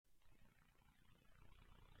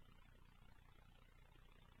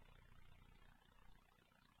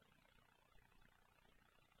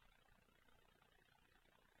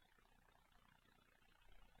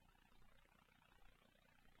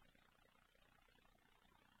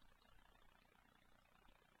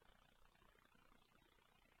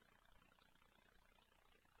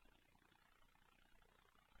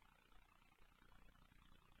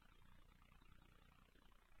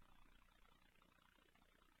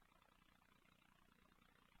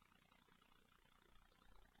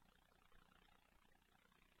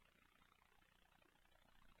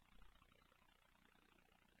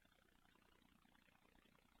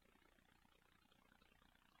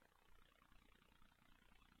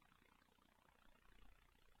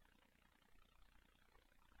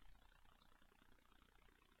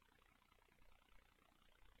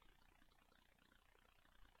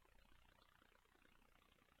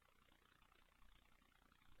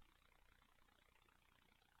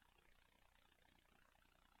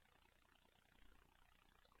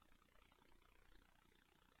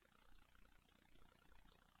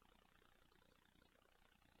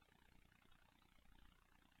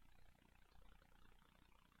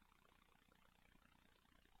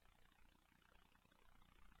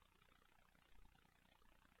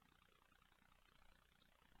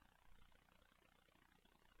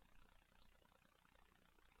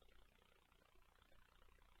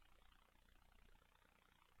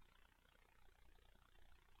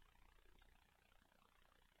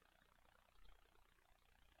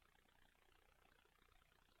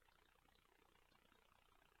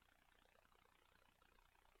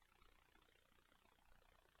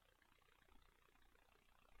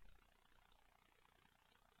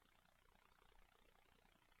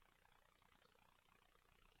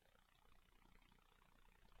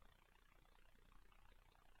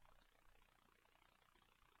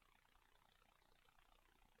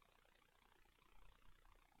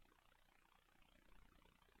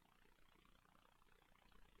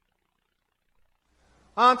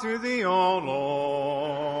unto thee, O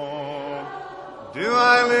Lord, do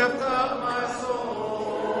I lift up my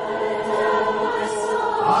soul.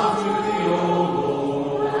 Unto thee, O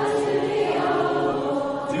Lord,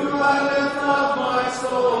 do I lift up my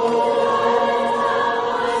soul.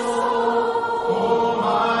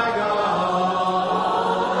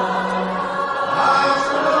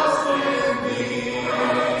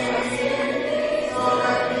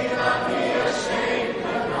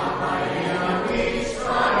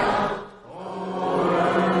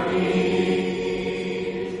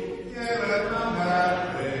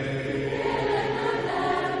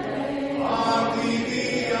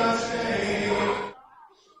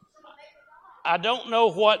 I don't know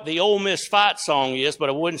what the Ole Miss fight song is, but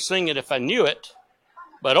I wouldn't sing it if I knew it.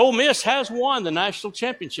 But Ole Miss has won the national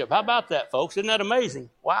championship. How about that, folks? Isn't that amazing?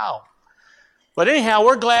 Wow. But anyhow,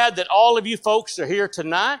 we're glad that all of you folks are here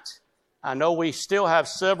tonight. I know we still have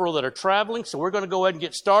several that are traveling, so we're going to go ahead and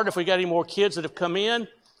get started. If we got any more kids that have come in,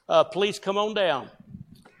 please come on down.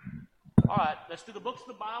 All right, let's do the books of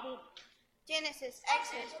the Bible. Genesis,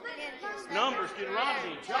 Exodus, Leviticus, Numbers,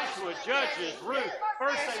 Deuteronomy, Joshua, Judges, Ruth,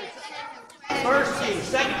 First Kings,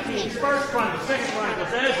 Second Kings, First Chronicles, Second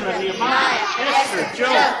Chronicles, Ezra, Nehemiah, Esther,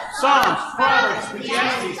 Job, Psalms, Proverbs,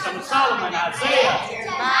 Ecclesiastes, Song of Solomon, Isaiah,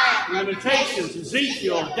 Lamentations,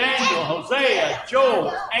 Ezekiel, Daniel, Hosea,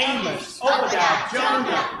 Joel, Amos, Obadiah,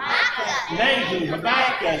 Jonah, Nahum,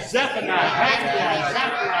 Habakkuk, Zephaniah, Haggai,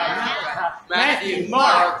 Zechariah, Matthew,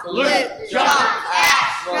 Mark, Luke, John,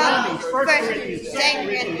 Acts, Romans, 1 Corinthians, 2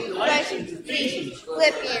 Corinthians, Galatians, Ephesians,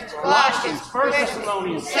 Philippians, Colossians, 1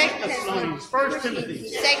 Thessalonians, 2 Thessalonians, 1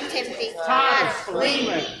 Timothy, 2 Timothy, Titus,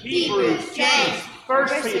 Philemon, Hebrews, James, 1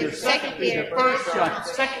 Peter, 2 Peter, 1 John,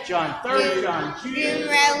 2 John, 3 John, Jude, Jude.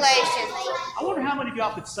 Revelation. I wonder how many of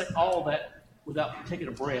y'all could say all that without taking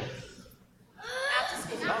a breath.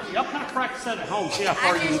 Y'all kind of practice that at home. See how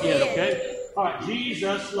far you can get, okay? All right.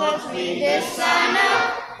 Jesus loves me, this I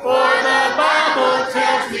know, for the Bible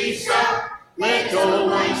tells me so. Little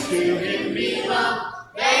ones to him belong.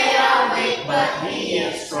 They are weak, but he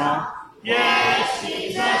is strong. Yes,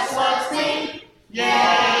 Jesus loves me.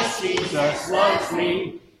 Yes, Jesus loves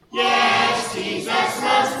me. Yes, Jesus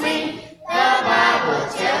loves me. The Bible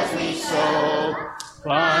tells me so.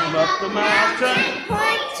 Climb up the mountain.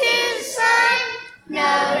 Point to the sun.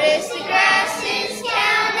 Notice the grasses,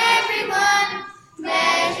 count everyone.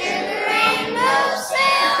 Measure the rainbow,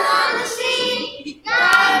 sail on the sea.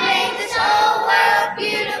 God made this whole world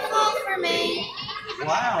beautiful for me.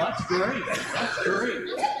 Wow, that's great. That's great.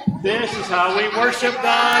 This is how we worship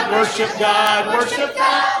God, worship God, worship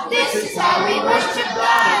God. This is how we worship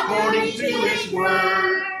God according to His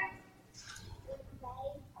Word.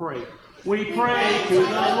 Pray. We pray to the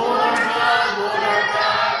Lord our God, Lord our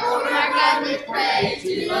God, Lord our God. We pray to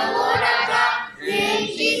the Lord our God in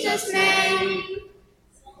Jesus' name.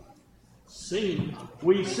 Sing.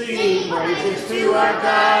 We sing praises to our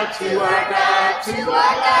God, to our God, to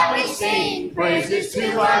our God. We sing praises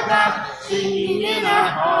to our God, singing in our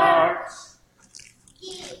hearts.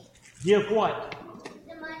 Give what?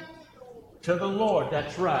 To the Lord,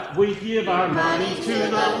 that's right. We give our money to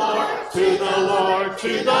the Lord, to the Lord,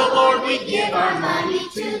 to the Lord. We give our money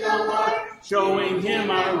to the Lord, showing Him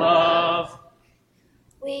our love.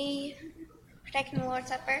 We partake in the Lord's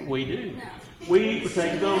Supper? We do. We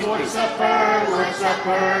partake of the Lord's Supper, Lord's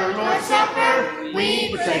Supper, Lord's Supper.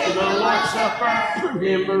 We partake of the Lord's Supper,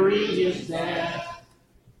 remembering His death.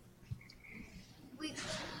 We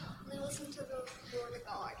listen to the Word of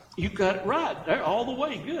God. You got it right. There, all the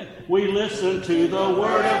way. Good. We listen to the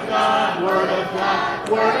Word of God, Word of God,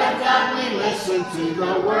 Word of God. We listen to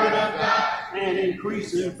the Word of God and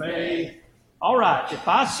increase in faith. All right. If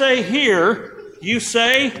I say here, you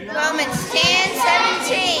say Romans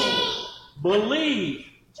 10:17. Believe.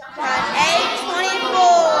 John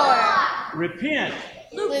 8:24. Repent.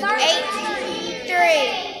 Luke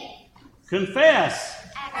 8:3. Confess.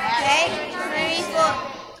 Okay, 34.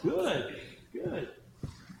 Good. Good.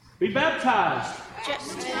 Be baptized.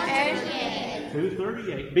 Just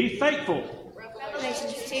 2:38. Be faithful.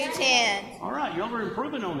 Revelations 2:10. All right, y'all are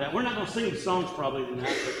improving on that. We're not going to sing the songs probably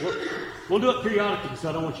tonight, but we'll do it periodically, so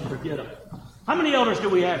I don't want you to forget them. How many elders do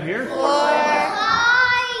we have here? 4.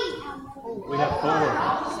 We have 4.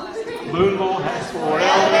 Moonball has 4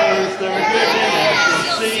 elders. They're good in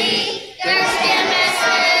ecstasy. There's Tim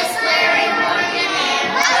Estes, Larry Morgan, and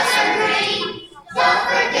Russell Green. Don't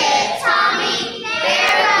forget Tommy,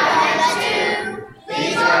 Vera has 2.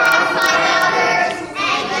 These are all my elders,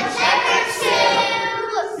 and the shepherds too.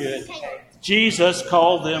 Good. Jesus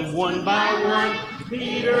called them one by one.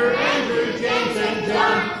 Peter, Andrew, James, and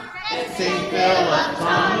John. St. Philip,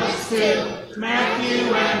 Thomas too.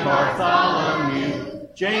 Matthew and Bartholomew,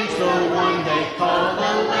 James the one they call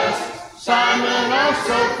the Less, Simon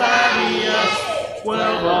also Thaddeus,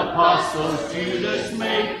 12 apostles Judas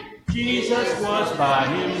made, Jesus was by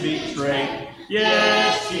him betrayed.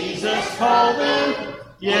 Yes, Jesus called them.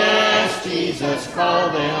 Yes, Jesus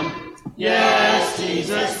called them. Yes,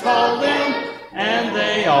 Jesus called them. And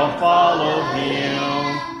they all followed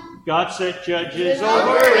him. God set judges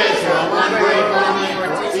over Israel, one great army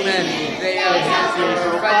for too many. They have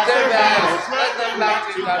Israel fight their battles, let them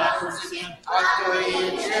back to God's sin.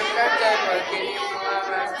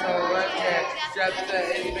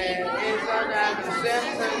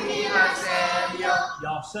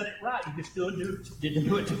 Y'all said it right. You just didn't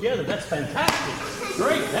do it together. That's fantastic.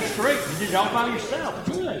 Great. That's great. You did it all by yourself.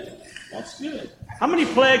 Good. That's good. How many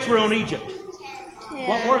plagues were on Egypt?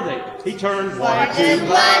 What were they? He turned water to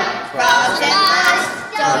blood, frogs and flies.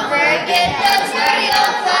 Don't forget those dirty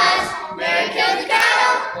old flies. Mary killed the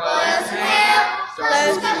cattle, boils from hell.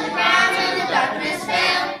 Those cut the ground and the darkness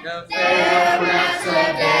fell. They were pronounced the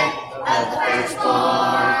death of the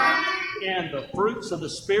firstborn. And the fruits of the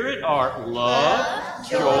Spirit are love,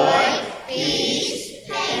 joy, peace,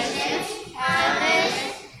 patience, kindness,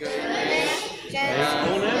 goodness,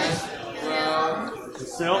 faithfulness, and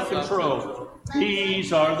self-control.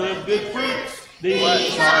 These are the good fruits.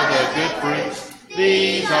 These are the good fruits.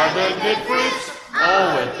 These are the good fruits,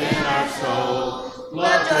 all within our soul.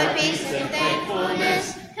 Love, joy, peace, and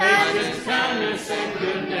thankfulness, patience, kindness, and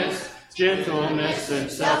goodness, gentleness, and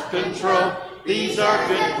self-control. These are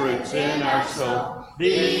good fruits in our soul.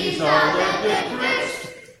 These are the good fruits.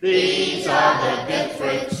 These are the good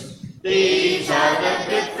fruits. These are the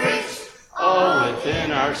good fruits, all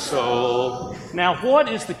within our soul. Now, what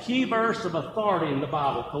is the key verse of authority in the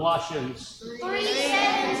Bible? Colossians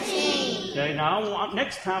 3:17. Okay, now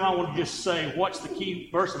next time I want to just say what's the key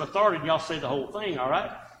verse of authority, and y'all say the whole thing, all right?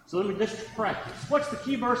 So let me just practice. What's the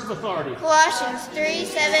key verse of authority? Colossians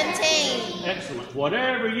 3:17. Excellent.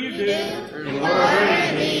 Whatever you do, in word or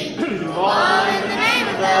in deed, do all in the name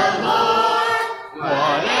of the Lord.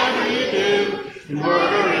 Whatever you do, in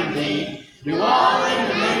word or in deed, do all in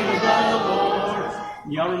the name of the Lord.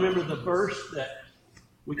 Y'all remember the verse that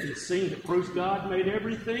we can sing that proves God made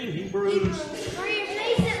everything? Hebrews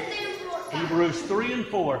 3 and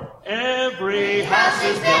 4. Every house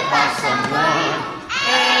is built by someone.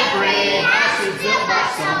 Every house is built by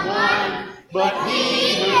someone. But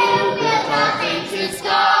he who built all things is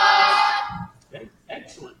God. Okay,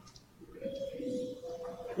 excellent.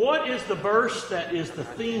 What is the verse that is the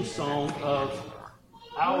theme song of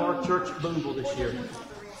our church at Boonville this year?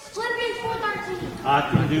 Philippians 4:13. I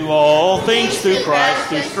can do all things through Christ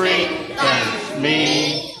who strengthens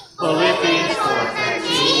me. Philippians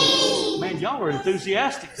 4:13. Man, y'all are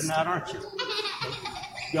enthusiastic tonight, aren't you?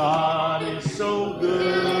 God is so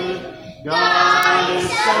good. God is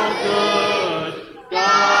so good.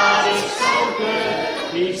 God is so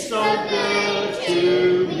good. He's so good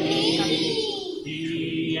to me.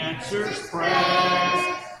 He answers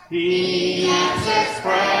prayer. He answers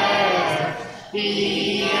prayer.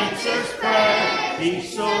 He answers prayer.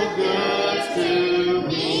 He's so good to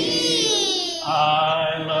me.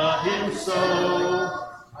 I love him so.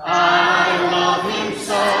 I love him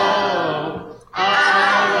so. I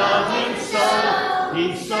love him so.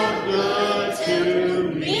 He's so good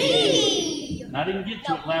to me. And I didn't get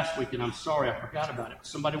to it last week, and I'm sorry, I forgot about it.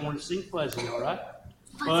 Somebody wanted to sing Fuzzy, all right?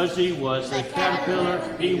 Fuzzy was a caterpillar.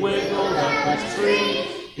 He wiggled up his tree.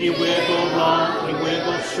 He wiggled long, he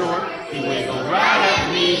wiggled short, he wiggled right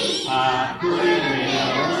at me. I put him in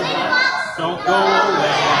a little box. Don't go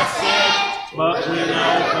away, I said. But when I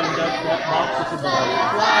opened up that box, it's a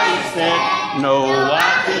butterfly. He said, no,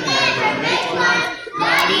 I could never make one,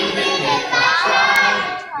 not even if I tried.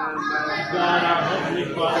 God, our Heavenly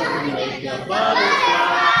Father, can make a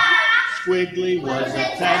butterfly. Squiggly was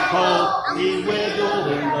a tadpole. He wiggled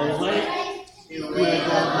in the lake. He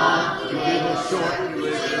wiggled long, he wiggled short, he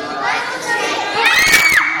wiggled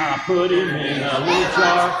I put him in a little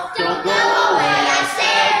jar. Don't go away, I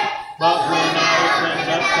said. But when I opened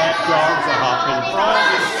up that jar, a hopping frog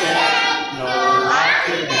instead. No, I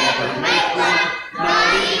could never make one,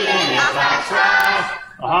 not even if I tried.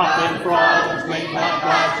 A hopping frog was made by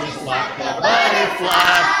God just like a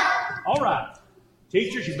butterfly. All right.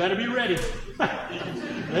 Teachers, you better be ready.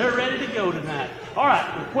 They're ready to go tonight. All right,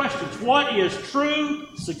 the questions. What is true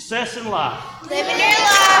success in life? Living your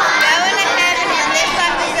life, knowing to heaven when this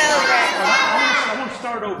life is over. I want to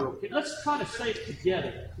start over. Okay, let's try to say it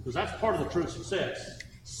together, because that's part of the true success.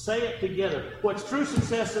 Say it together. What's true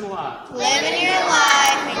success in life? Living your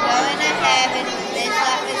life and going to heaven when this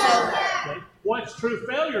life is over. Okay. What's true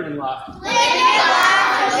failure in life? Living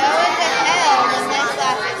life going to hell when this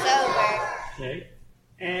life is over. Okay.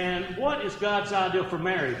 And what is God's ideal for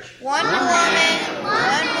marriage? One woman,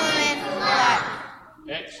 life.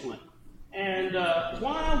 Excellent. And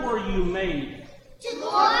why were you made? To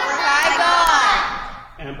glorify God.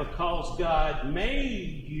 And because God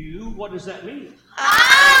made you, what does that mean?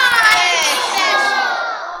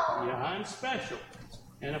 Yeah, I'm special.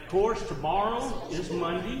 And of course, tomorrow is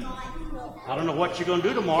Monday. I don't know what you're going to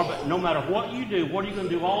do tomorrow, but no matter what you do, what are you going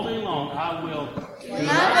to do all day long? I will do my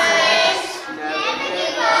best.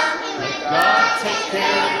 Let God take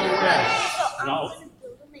care of the rest. No.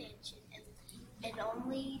 And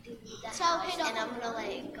only do the house, and I'm going to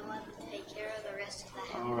let God take care of the rest of the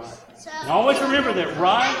house. All right. And always remember that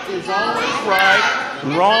right is always right,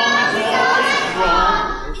 and wrong is always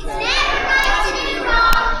wrong. It's never right to do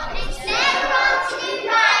wrong. It's never wrong to do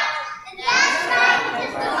right. And that's right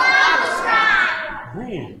because the Bible's right.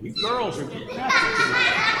 Man, you girls are getting after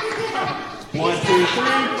it. 1, 2, 3.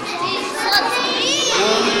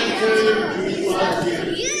 1, 2, Jesus loves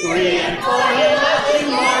you. 3 and 4, He loves you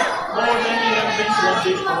more than you ever been loved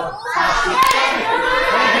before. 5, 6,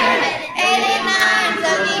 7, 8 and 9,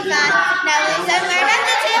 75. Now listen, we're not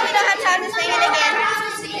the two. We don't have time to sing it again.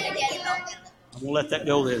 Sing it again. I'm going to let that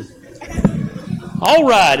go then. All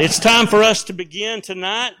right, it's time for us to begin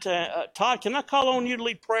tonight. Todd, can I call on you to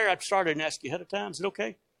lead prayer? I've started and asked you ahead of time. Is it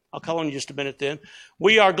okay? I'll call on you just a minute then.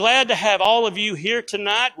 We are glad to have all of you here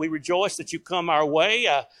tonight. We rejoice that you come our way.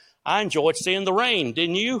 I enjoyed seeing the rain,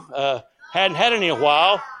 didn't you? Hadn't had any in a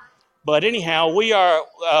while. But anyhow, we are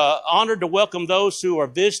honored to welcome those who are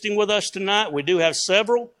visiting with us tonight. We do have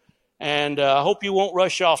several, and I hope you won't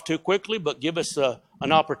rush off too quickly, but give us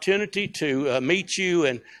an opportunity to meet you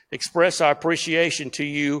and express our appreciation to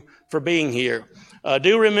you for being here.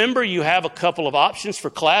 Do remember you have a couple of options for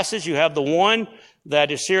classes. You have the one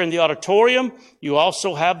that is here in the auditorium. You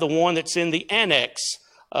also have the one that's in the annex.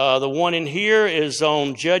 The one in here is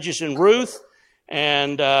on Judges and Ruth.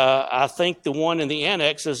 And I think the one in the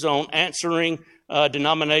annex is on answering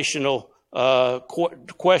denominational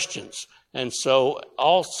questions. And so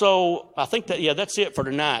also, I think that, that's it for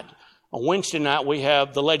tonight. On Wednesday night, we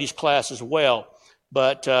have the ladies' class as well.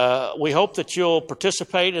 But we hope that you'll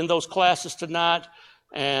participate in those classes tonight.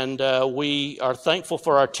 And we are thankful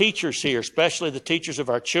for our teachers here, especially the teachers of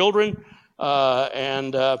our children.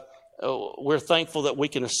 We're thankful that we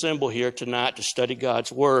can assemble here tonight to study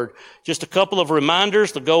God's Word. Just a couple of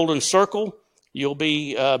reminders. The Golden Circle, you'll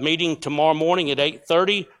be meeting tomorrow morning at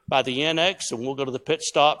 8:30 by the annex, and we'll go to the pit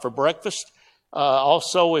stop for breakfast.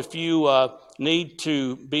 Also, if you need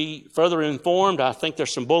to be further informed, I think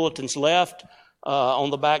there's some bulletins left on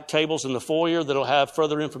the back tables in the foyer that'll have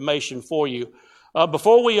further information for you.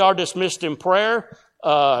 Before we are dismissed in prayer,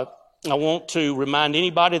 I want to remind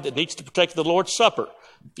anybody that needs to partake of the Lord's Supper.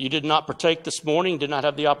 If you did not partake this morning, did not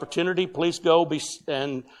have the opportunity, please go to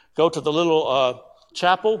the little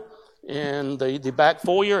chapel in the back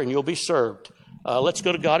foyer, and you'll be served. Let's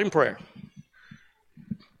go to God in prayer.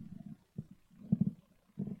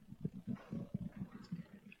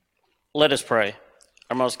 Let us pray.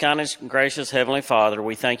 Our most kind and gracious Heavenly Father,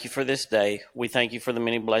 we thank you for this day. We thank you for the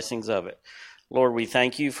many blessings of it. Lord, we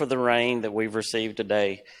thank you for the rain that we've received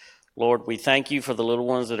today. Lord, we thank you for the little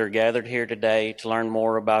ones that are gathered here today to learn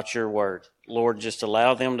more about your word. Lord, just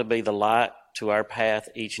allow them to be the light to our path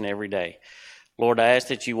each and every day. Lord, I ask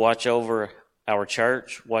that you watch over our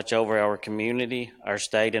church, watch over our community, our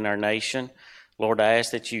state, and our nation. Lord, I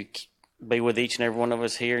ask that you be with each and every one of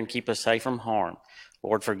us here and keep us safe from harm.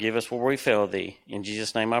 Lord, forgive us where we fail thee. In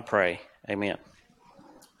Jesus' name I pray. Amen.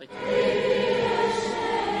 Thank you.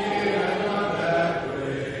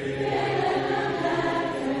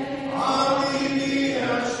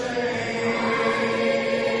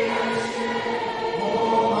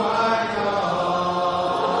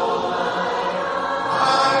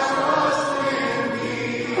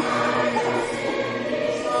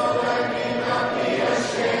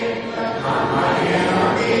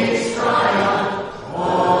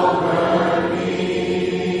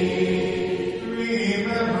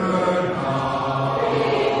 Remember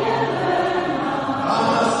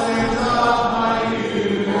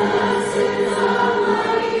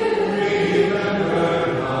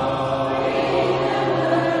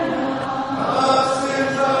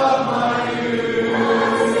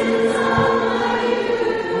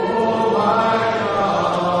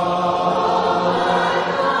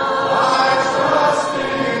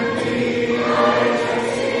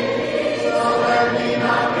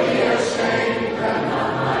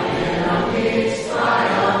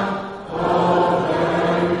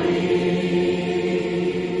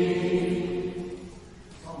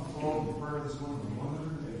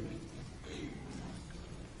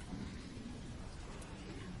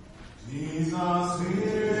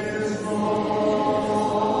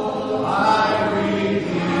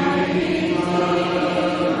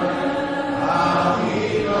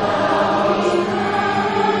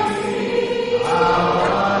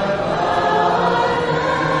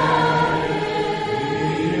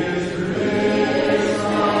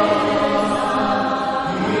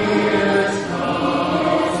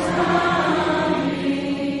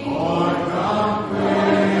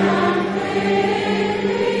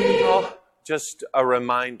Just a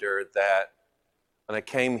reminder that when I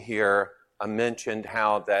came here, I mentioned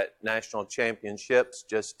how that national championships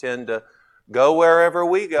just tend to go wherever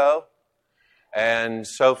we go. And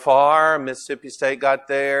so far, Mississippi State got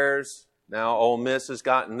theirs. Now Ole Miss has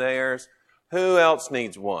gotten theirs. Who else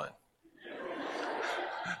needs one?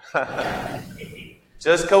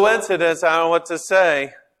 Just coincidence, I don't know what to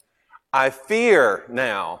say. I fear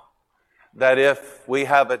now that if we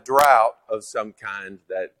have a drought of some kind,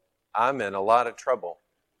 that I'm in a lot of trouble.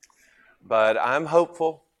 But I'm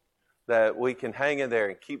hopeful that we can hang in there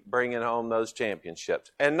and keep bringing home those championships.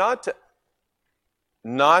 And not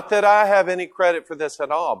that I have any credit for this at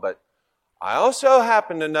all, but I also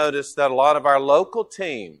happen to notice that a lot of our local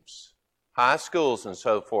teams, high schools and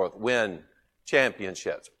so forth, win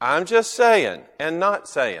championships. I'm just saying and not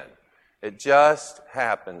saying. It just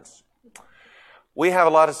happens. We have a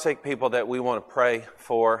lot of sick people that we want to pray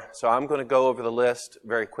for, so I'm going to go over the list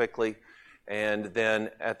very quickly, and then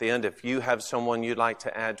at the end, if you have someone you'd like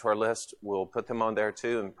to add to our list, we'll put them on there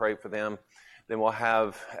too and pray for them. Then we'll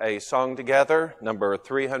have a song together, number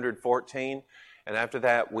 314, and after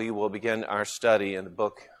that, we will begin our study in the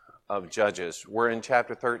book of Judges. We're in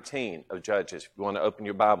chapter 13 of Judges, if you want to open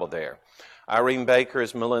your Bible there. Irene Baker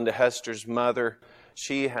is Melinda Hester's mother.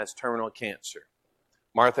 She has terminal cancer.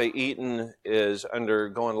 Martha Eaton is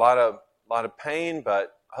undergoing a lot of pain,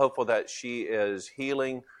 but hopeful that she is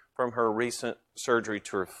healing from her recent surgery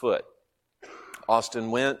to her foot.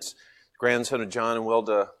 Austin Wentz, grandson of John and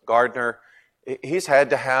Wilda Gardner, he's had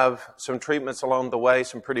to have some treatments along the way,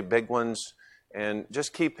 some pretty big ones, and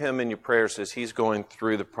just keep him in your prayers as he's going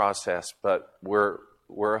through the process. But we're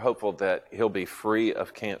hopeful that he'll be free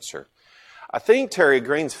of cancer. I think Terry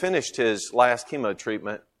Green's finished his last chemo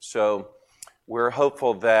treatment, so we're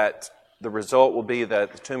hopeful that the result will be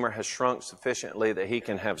that the tumor has shrunk sufficiently that he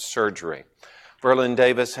can have surgery. Verlin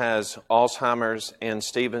Davis has Alzheimer's, and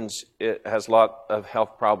Stevens has a lot of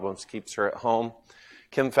health problems, keeps her at home.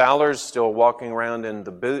 Kim Fowler's still walking around in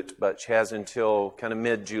the boot, but she has until kind of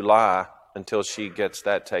mid-July until she gets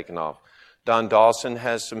that taken off. Don Dawson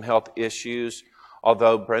has some health issues,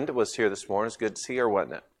 although Brenda was here this morning. It's good to see her,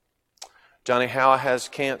 wasn't it? Johnny Howe has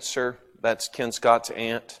cancer. That's Ken Scott's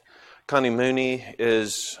aunt. Connie Mooney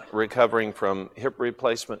is recovering from hip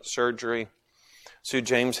replacement surgery. Sue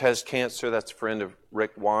James has cancer. That's a friend of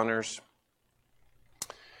Rick Warner's.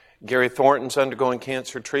 Gary Thornton's undergoing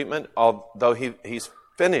cancer treatment, although he's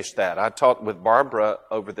finished that. I talked with Barbara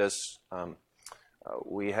over this.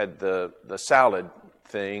 We had the salad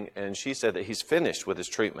thing, and she said that he's finished with his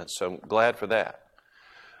treatment, so I'm glad for that.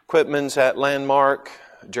 Quitman's at Landmark.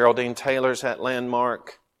 Geraldine Taylor's at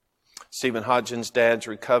Landmark. Stephen Hodgins' dad's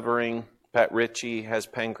recovering. Pat Ritchie has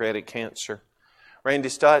pancreatic cancer. Randy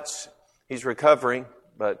Stutz, he's recovering,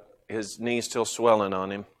 but his knee's still swelling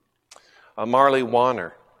on him. Marley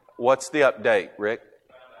Warner, what's the update, Rick?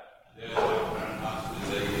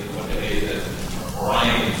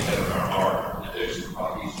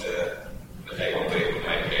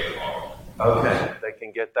 Okay, they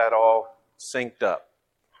can get that all synced up.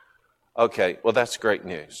 Okay, well, that's great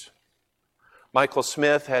news. Michael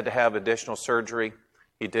Smith had to have additional surgery.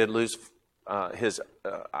 He did lose his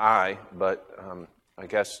eye, but I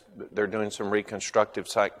guess they're doing some reconstructive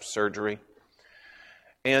surgery.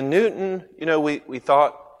 And Newton, we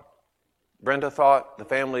thought, Brenda thought, the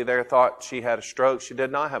family there thought she had a stroke. She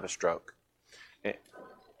did not have a stroke.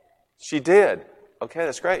 She did. Okay,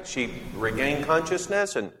 that's great. She regained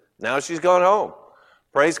consciousness, and now she's gone home.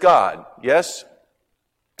 Praise God. Yes?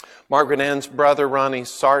 Margaret Ann's brother, Ronnie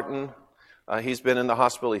Sarton, he's been in the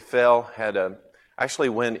hospital. He fell, actually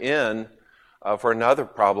went in for another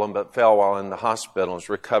problem, but fell while in the hospital and is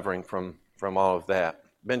recovering from all of that.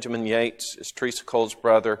 Benjamin Yates is Teresa Cole's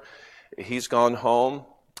brother. He's gone home.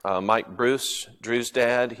 Mike Bruce, Drew's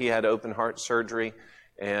dad, he had open heart surgery,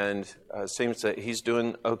 and seems that he's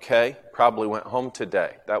doing okay. Probably went home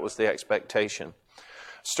today. That was the expectation.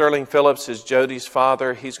 Sterling Phillips is Jody's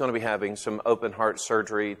father. He's going to be having some open heart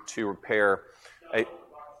surgery to repair a...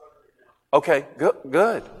 Okay,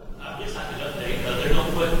 good. I guess I could update. They're going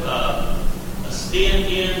to put a stent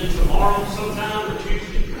in tomorrow sometime or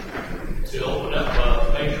Tuesday to open up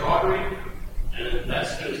a major artery. And and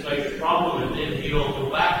that's his major problem. And then he'll go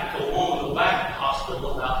back to the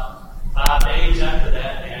hospital about 5 days after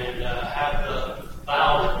that and have the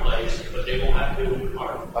valve replaced, but they won't have to do it with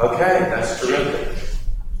heart. Okay, that's terrific.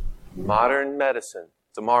 Modern medicine,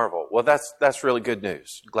 it's a marvel. Well, that's really good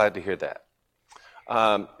news. Glad to hear that.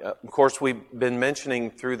 Of course, we've been mentioning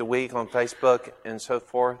through the week on Facebook and so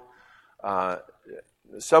forth.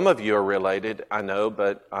 Some of you are related, I know,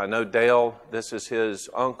 but I know Dale, this is his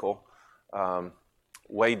uncle,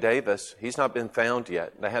 Wade Davis. He's not been found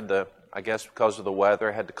yet. They had to, I guess because of the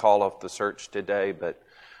weather, had to call off the search today, but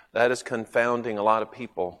that is confounding a lot of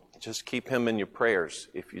people. Just keep him in your prayers,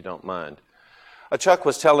 if you don't mind. Chuck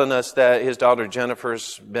was telling us that his daughter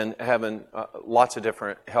Jennifer's been having lots of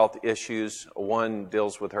different health issues. One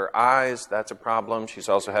deals with her eyes. That's a problem. She's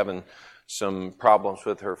also having some problems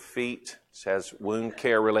with her feet. She has wound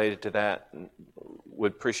care related to that.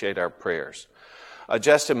 Would appreciate our prayers.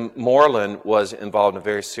 Justin Moreland was involved in a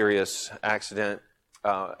very serious accident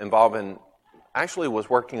actually was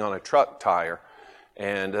working on a truck tire,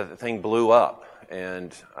 and the thing blew up.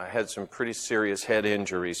 And I had some pretty serious head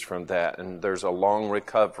injuries from that. And there's a long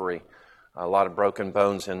recovery, a lot of broken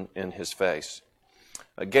bones in his face.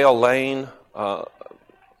 Gail Lane, want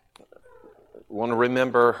to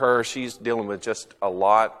remember her. She's dealing with just a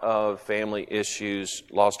lot of family issues.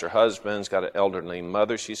 Lost her husband, got an elderly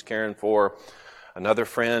mother she's caring for. Another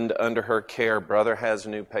friend under her care. Brother has a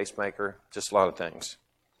new pacemaker. Just a lot of things.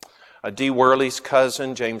 Dee Worley's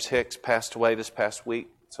cousin, James Hicks, passed away this past week.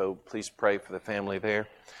 So please pray for the family there.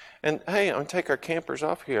 And hey, I'm going to take our campers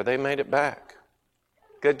off here. They made it back.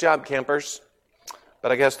 Good job, campers.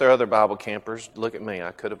 But I guess there are other Bible campers. Look at me.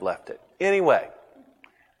 I could have left it. Anyway,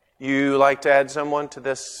 you like to add someone to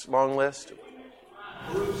this long list?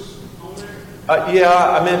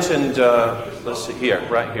 Yeah, I mentioned, let's see here,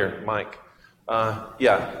 right here, Mike.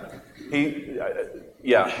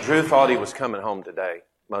 Drew thought he was coming home today,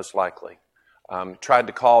 most likely. Tried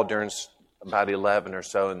to call during about 11 or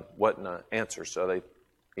so and wasn't an answer. So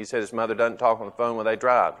he said his mother doesn't talk on the phone when they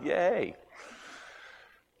drive. Yay.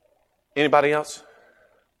 Anybody else?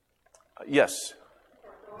 Yes.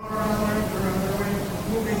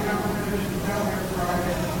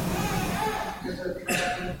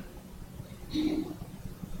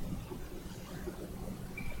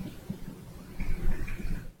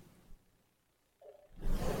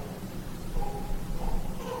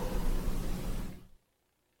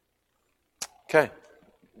 Okay.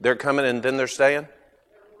 They're coming and then they're staying?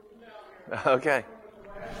 Okay.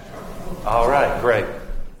 All right, great.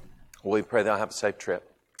 We pray they'll have a safe trip.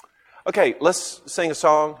 Okay, let's sing a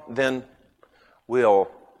song, then we'll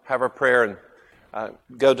have our prayer and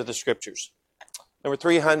go to the scriptures. Number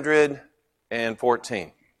 314.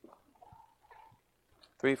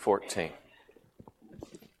 314.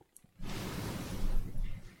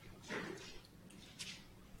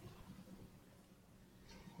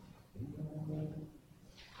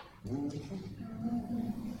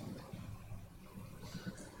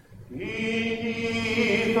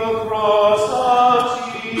 Beneath the cross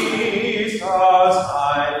of Jesus,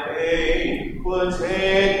 I fain would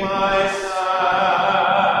take my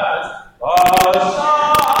stand. The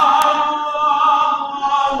Son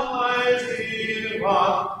Almighty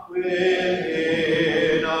One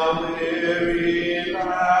within a weary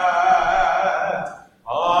land,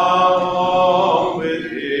 alone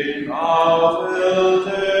within a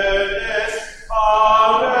wilderness, a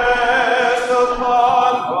rest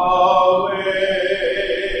upon the way.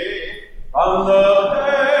 From the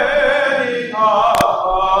beginning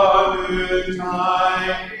of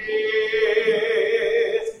noontide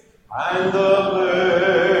is, and the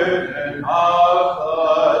burden of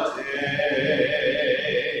the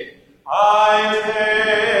day, I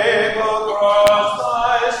take across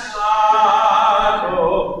my shadow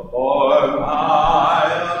for my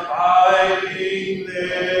abiding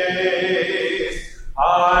place. I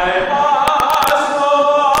must no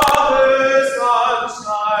other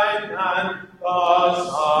sunshine than the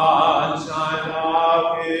sunshine of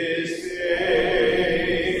His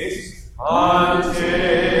face, until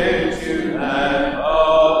to let the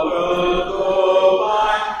world go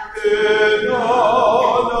by to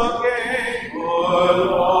know the gainful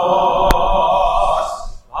loss.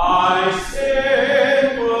 My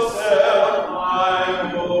sinful self,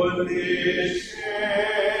 my only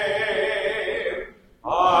shame, I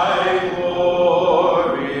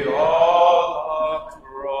glory on the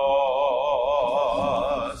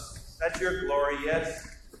cross. That's your glory, yes?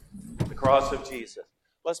 The cross of Jesus.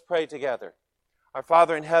 Let's pray together. Our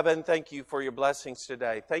Father in heaven, thank you for your blessings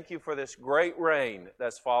today. Thank you for this great rain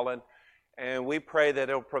that's fallen. And we pray that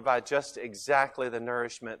it'll provide just exactly the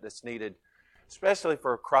nourishment that's needed especially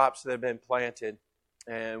for crops that have been planted.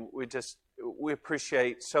 And we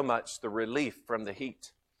appreciate so much the relief from the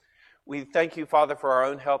heat. We thank you, Father, for our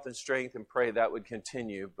own health and strength and pray that would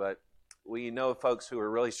continue. But we know of folks who are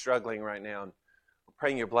really struggling right now, and we're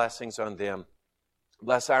praying your blessings on them.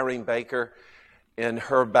 Bless Irene Baker in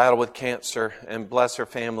her battle with cancer, and bless her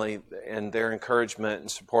family and their encouragement and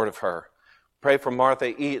support of her. Pray for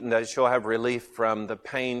Martha Eaton that she'll have relief from the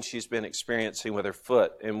pain she's been experiencing with her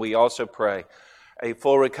foot. And we also pray a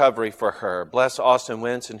full recovery for her. Bless Austin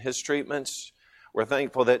Wentz and his treatments. We're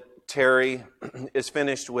thankful that Terry is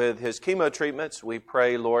finished with his chemo treatments. We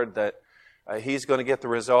pray, Lord, that he's going to get the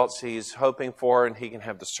results he's hoping for and he can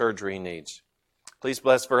have the surgery he needs. Please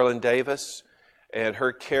bless Verlin Davis and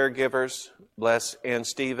her caregivers. Bless Ann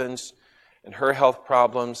Stevens and her health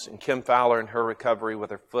problems, and Kim Fowler and her recovery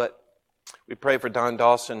with her foot. We pray for Don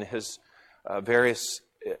Dawson, his various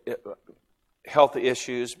health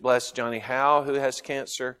issues. Bless Johnny Howe, who has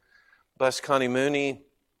cancer. Bless Connie Mooney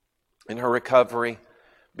in her recovery.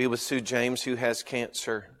 Be with Sue James, who has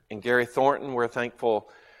cancer. And Gary Thornton, we're thankful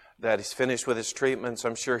that he's finished with his treatments.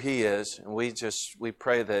 I'm sure he is. And we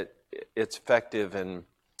pray that it's effective in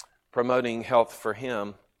promoting health for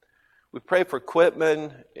him. We pray for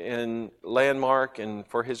Quitman in Landmark and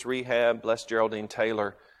for his rehab. Bless Geraldine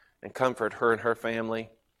Taylor and comfort her and her family.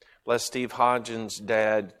 Bless Steve Hodgen's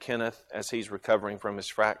dad, Kenneth, as he's recovering from his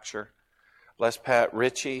fracture. Bless Pat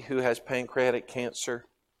Ritchie, who has pancreatic cancer.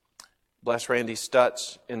 Bless Randy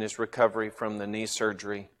Stutz in his recovery from the knee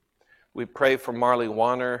surgery. We pray for Marley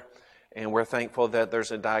Warner, and we're thankful that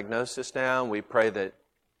there's a diagnosis now, and we pray that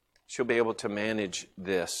she'll be able to manage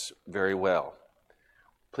this very well.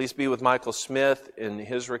 Please be with Michael Smith in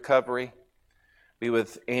his recovery. Be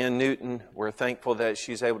with Ann Newton. We're thankful that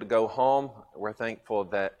she's able to go home. We're thankful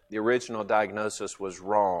that the original diagnosis was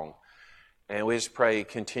wrong. And we just pray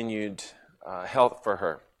continued health for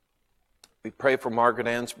her. We pray for Margaret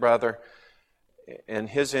Ann's brother and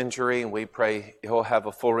his injury, and we pray he'll have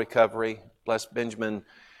a full recovery. Bless Benjamin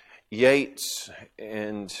Yates,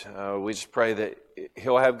 and we just pray that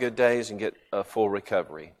he'll have good days and get a full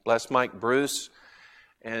recovery. Bless Mike Bruce,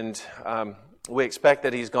 and we expect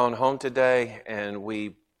that he's gone home today, and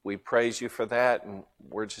we praise you for that, and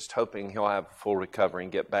we're just hoping he'll have a full recovery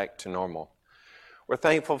and get back to normal. We're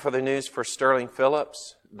thankful for the news for Sterling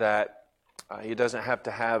Phillips, that he doesn't have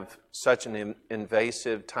to have such an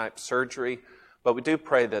invasive type surgery, but we do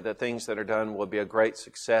pray that the things that are done will be a great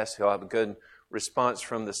success. He'll have a good response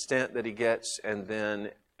from the stent that he gets, and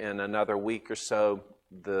then in another week or so,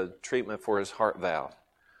 the treatment for his heart valve.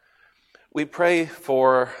 We pray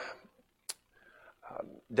for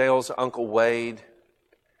Dale's Uncle Wade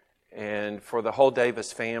and for the whole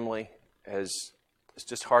Davis family, as it's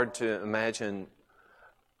just hard to imagine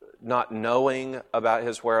not knowing about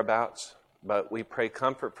his whereabouts, but we pray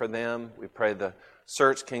comfort for them. We pray the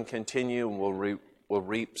search can continue and we'll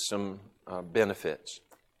reap some benefits.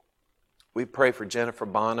 We pray for Jennifer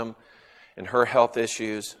Bonham and her health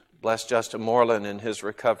issues. Bless Justin Moreland in his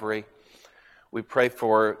recovery. We pray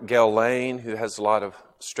for Gail Lane, who has a lot of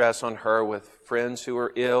stress on her with friends who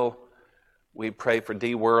are ill. We pray for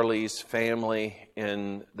Dee Worley's family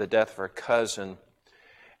in the death of her cousin.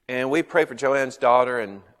 And we pray for Joanne's daughter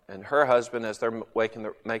and her husband as they're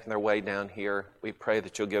making their way down here. We pray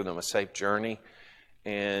that you'll give them a safe journey,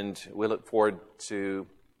 and we look forward to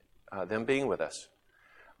them being with us.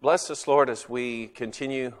 Bless us, Lord, as we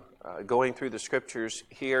continue going through the Scriptures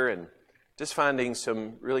here and just finding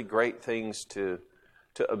some really great things to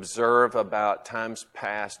observe about times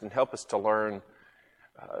past, and help us to learn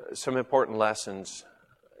some important lessons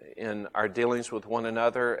in our dealings with one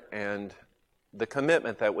another and the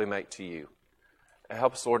commitment that we make to you.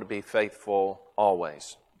 Help us, Lord, to be faithful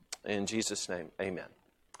always. In Jesus' name, amen.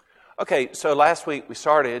 Okay, so last week we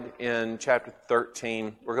started in chapter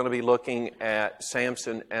 13. We're going to be looking at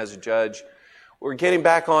Samson as a judge. We're getting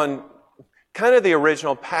back on kind of the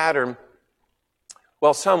original pattern,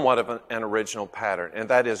 well, somewhat of an original pattern, and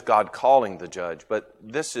that is God calling the judge. But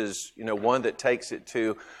this is, one that takes it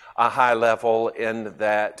to a high level in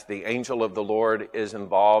that the angel of the Lord is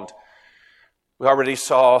involved. We already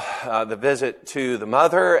saw the visit to the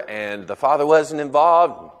mother, and the father wasn't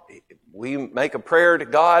involved. We make a prayer to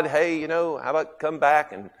God, hey, how about come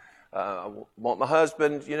back and I want my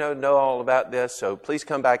husband, know all about this, so please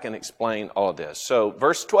come back and explain all of this. So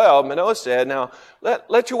verse 12, Manoah said, now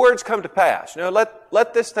let your words come to pass.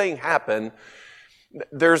 Let this thing happen.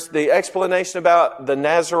 There's the explanation about the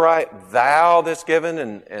Nazirite vow that's given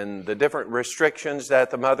and the different restrictions that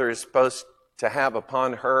the mother is supposed to have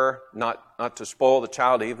upon her, not to spoil the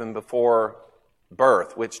child even before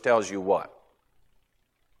birth, which tells you what?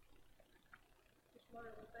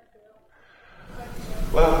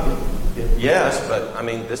 Well, yes, but I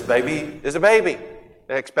mean, this baby is a baby.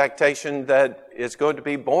 The expectation that it's going to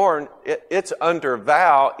be born, it's under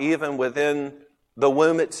vow even within the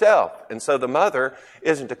womb itself. And so the mother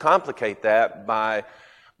isn't to complicate that by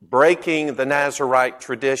breaking the Nazirite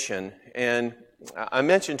tradition. And I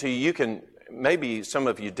mentioned to you, you can, maybe some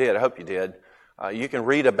of you did, I hope you did, you can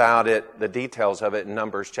read about it, the details of it in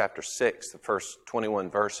Numbers chapter 6, the first 21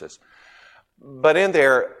 verses. But in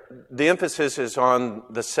there, the emphasis is on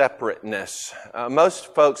the separateness.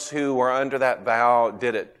 Most folks who were under that vow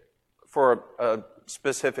did it for a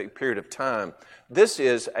specific period of time. This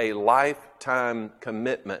is a lifetime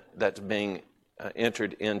commitment that's being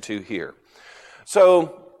entered into here.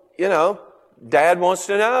 So, Dad wants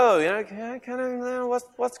to know,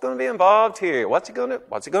 what's going to be involved here? What's he going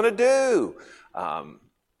to do?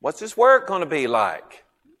 What's this work going to be like?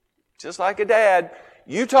 Just like a dad.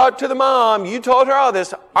 You talked to the mom, you told her all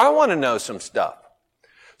this, I want to know some stuff.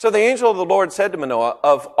 So the angel of the Lord said to Manoah,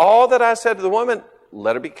 of all that I said to the woman,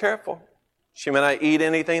 let her be careful. She may not eat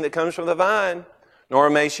anything that comes from the vine, nor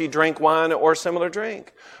may she drink wine or similar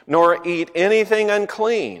drink, nor eat anything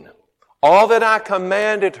unclean. All that I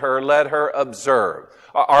commanded her, let her observe.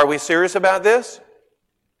 Are we serious about this?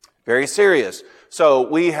 Very serious. So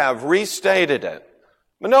we have restated it.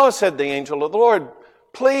 Manoah said to the angel of the Lord,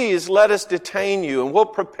 please let us detain you, and we'll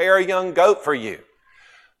prepare a young goat for you.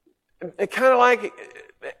 Kind of like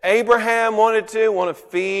Abraham want to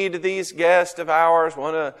feed these guests of ours,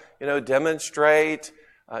 want to, demonstrate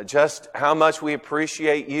just how much we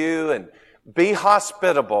appreciate you and be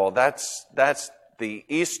hospitable. That's the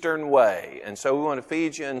Eastern way. And so we want to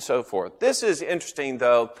feed you and so forth. This is interesting,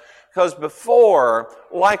 though, because before,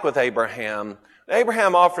 like with Abraham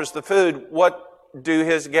offers the food. What do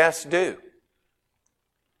his guests do?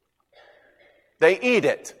 They eat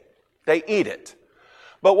it.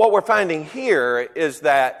 But what we're finding here is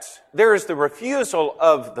that there is the refusal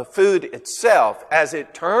of the food itself as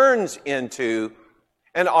it turns into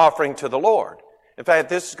an offering to the Lord. In fact,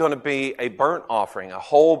 this is going to be a burnt offering, a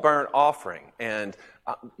whole burnt offering. And,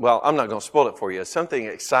 I'm not going to spoil it for you. Something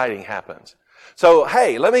exciting happens. So,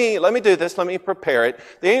 hey, let me do this. Let me prepare it.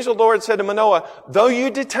 The angel of the Lord said to Manoah, though you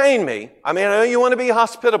detain me, I know you want to be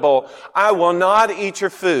hospitable, I will not eat your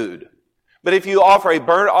food. But if you offer a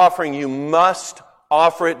burnt offering, you must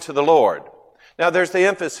offer it to the Lord. Now, there's the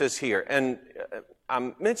emphasis here. And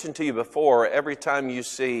I mentioned to you before, every time you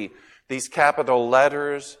see these capital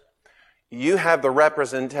letters, you have the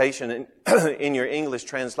representation in your English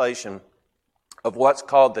translation of what's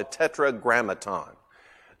called the Tetragrammaton.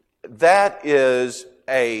 That is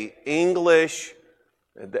the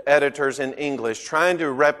editors in English trying to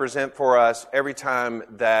represent for us every time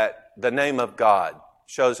that the name of God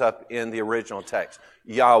shows up in the original text,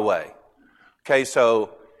 Yahweh. Okay,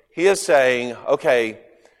 so he is saying, okay,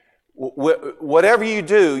 whatever you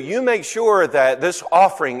do, you make sure that this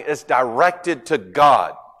offering is directed to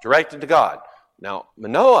God. Now,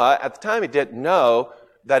 Manoah, at the time, he didn't know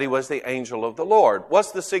that he was the angel of the Lord.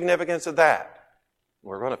 What's the significance of that?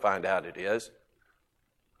 We're going to find out it is.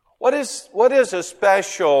 What is a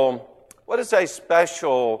special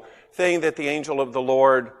thing that the angel of the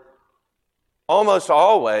Lord almost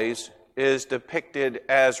always is depicted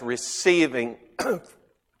as receiving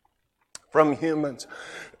from humans?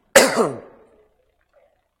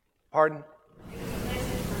 Pardon?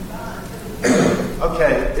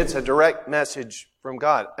 Okay, it's a direct message from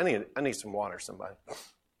God. I need some water, somebody.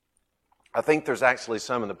 I think there's actually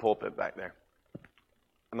some in the pulpit back there.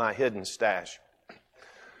 My hidden stash.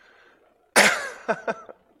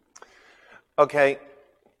 Okay.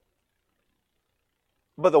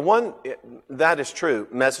 But the one, that is true,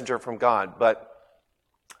 messenger from God. But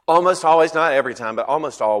almost always, not every time, but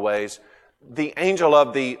almost always, the angel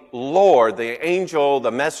of the Lord,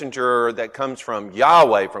 the messenger that comes from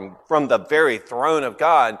Yahweh, from the very throne of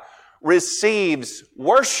God, receives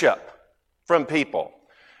worship from people.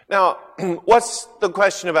 Now, what's the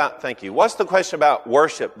question about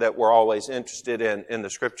worship that we're always interested in the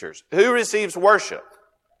Scriptures? Who receives worship?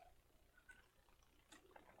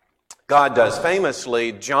 God does.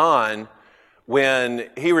 Famously, John, when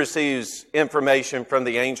he receives information from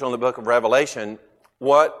the angel in the book of Revelation,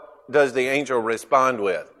 what does the angel respond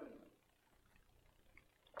with?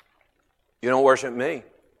 You don't worship me.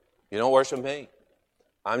 You don't worship me.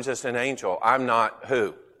 I'm just an angel. I'm not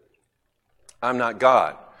who? I'm not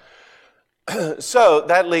God. So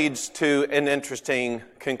that leads to an interesting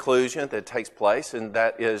conclusion that takes place, and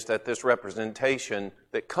that is that this representation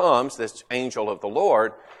that comes, this angel of the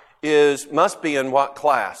Lord, must be in what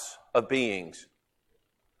class of beings?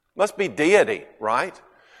 Must be deity, right?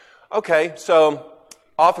 Okay, so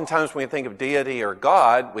oftentimes when we think of deity or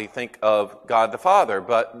God, we think of God the Father,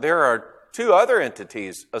 but there are two other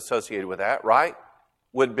entities associated with that, right?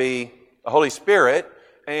 Would be the Holy Spirit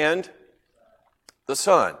and the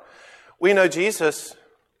Son. We know Jesus,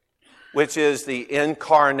 which is the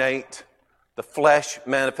incarnate, the flesh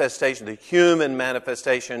manifestation, the human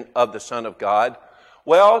manifestation of the Son of God.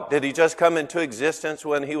 Well, did he just come into existence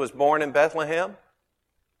when he was born in Bethlehem?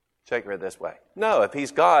 Check it this way. No, if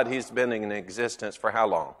he's God, he's been in existence for how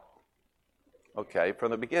long? Okay,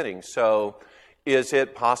 from the beginning. So is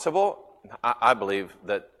it possible? I believe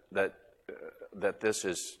that this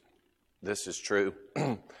is true.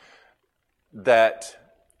 That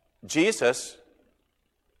Jesus,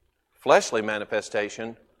 fleshly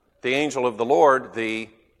manifestation, the angel of the Lord, the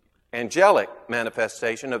angelic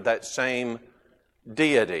manifestation of that same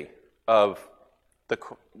deity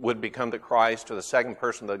would become the Christ or the second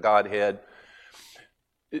person of the Godhead.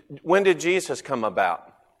 When did Jesus come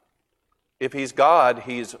about? If he's God,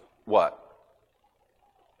 he's what?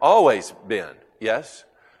 Always been, yes?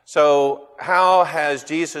 So how has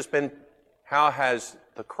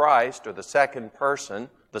the Christ or the second person,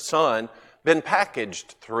 the Son, been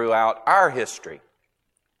packaged throughout our history?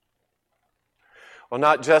 Well,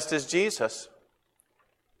 not just as Jesus.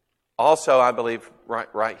 Also, I believe,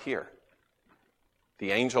 right here,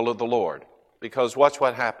 the angel of the Lord. Because watch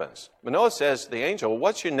what happens. Manoah says to the angel,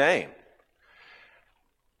 what's your name?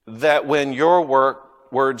 That when your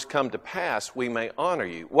words come to pass, we may honor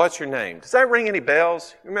you. What's your name? Does that ring any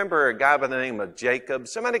bells? Remember a guy by the name of Jacob?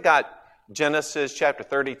 Somebody got Genesis chapter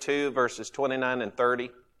 32, verses 29 and 30?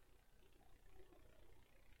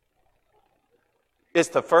 It's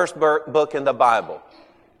the first book in the Bible.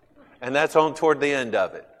 And that's on toward the end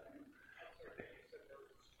of it.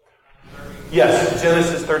 Yes,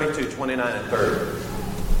 Genesis 32, 29 and 30.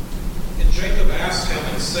 And Jacob asked him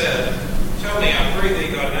and said, tell me, I pray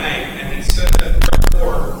thee, thy name. And he said,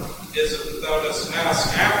 wherefore is it that thou dost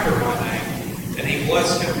ask after my name? And he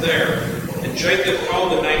blessed him there. And Jacob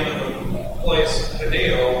called the name of the place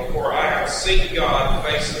Peniel, for I have seen God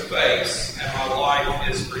face to face, and my life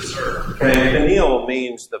is preserved. Okay, Peniel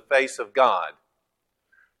means the face of God.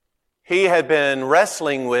 He had been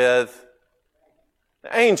wrestling with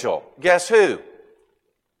the angel. Guess who?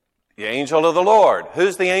 The angel of the Lord.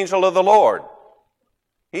 Who's the angel of the Lord?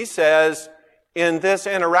 He says, in this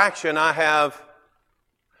interaction I have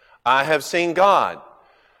seen God.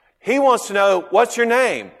 He wants to know, what's your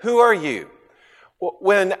name? Who are you?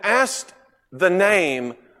 When asked the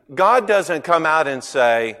name, God doesn't come out and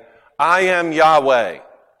say, I am Yahweh.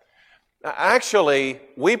 Actually,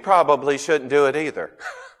 we probably shouldn't do it either.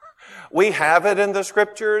 We have it in the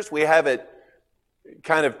Scriptures. We have it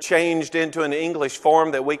kind of changed into an English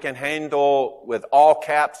form that we can handle with all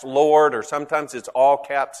caps Lord, or sometimes it's all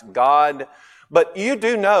caps God. But you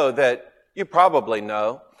do know that, you probably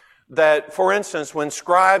know, that, for instance, when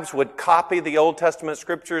scribes would copy the Old Testament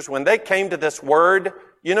Scriptures, when they came to this word,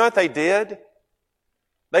 you know what they did?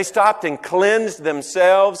 They stopped and cleansed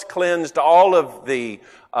themselves, cleansed all of the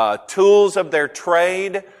tools of their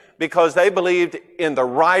trade, because they believed in the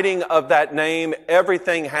writing of that name,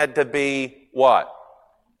 everything had to be what?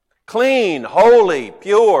 Clean, holy,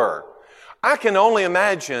 pure. I can only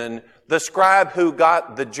imagine the scribe who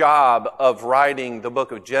got the job of writing the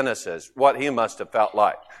book of Genesis, what he must have felt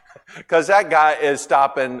like. Because that guy is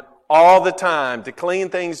stopping all the time to clean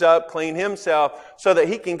things up, clean himself, so that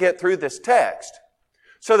he can get through this text.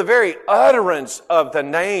 So the very utterance of the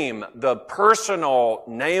name, the personal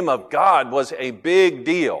name of God, was a big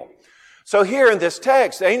deal. So here in this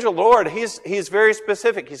text, the angel of the Lord, he's very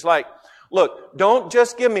specific. He's like, look, don't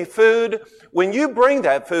just give me food. When you bring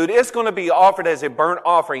that food, it's going to be offered as a burnt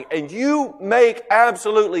offering. And you make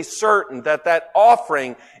absolutely certain that that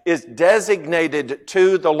offering is designated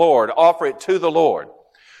to the Lord. Offer it to the Lord.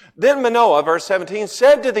 Then Manoah, verse 17,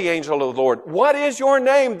 said to the angel of the Lord, what is your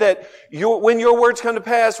name, that when your words come to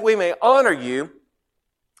pass, we may honor you?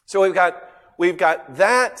 So we've got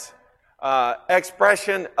that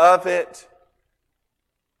expression of it.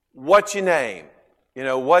 What's your name? You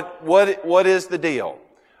know, what is the deal?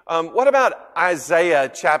 What about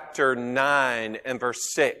Isaiah chapter 9 and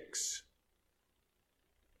verse 6?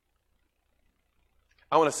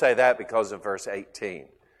 I want to say that because of verse 18.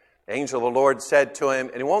 The angel of the Lord said to him,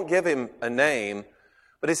 and he won't give him a name,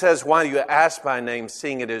 but he says, why do you ask my name,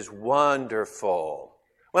 seeing it is wonderful?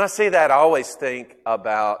 When I see that, I always think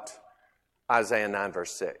about Isaiah 9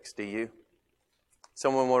 verse 6. Do you?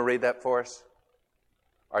 Someone want to read that for us?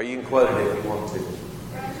 Or you can quote it if you want to.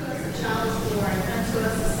 For unto us a child is born, unto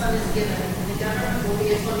us a son is given, and the government will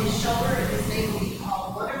be upon his shoulder, and his name will be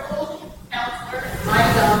called Wonderful, Counselor,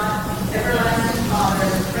 Mighty God, Everlasting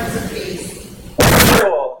Father,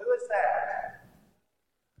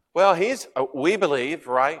 Well, we believe,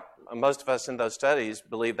 right? Most of us in those studies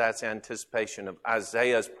believe that's anticipation of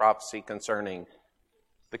Isaiah's prophecy concerning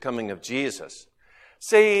the coming of Jesus.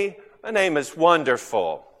 See, the name is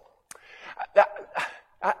wonderful.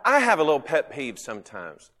 I have a little pet peeve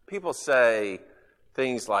sometimes. People say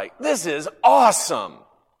things like, "This is awesome."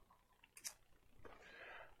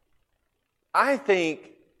 I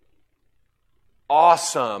think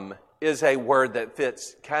awesome is a word that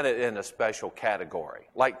fits kind of in a special category,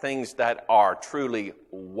 like things that are truly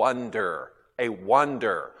wonder, a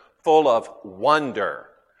wonder, full of wonder.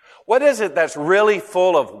 What is it that's really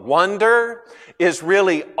full of wonder, is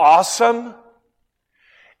really awesome?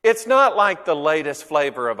 It's not like the latest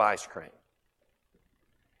flavor of ice cream.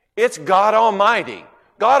 It's God Almighty.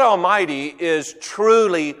 God Almighty is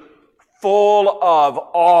truly full of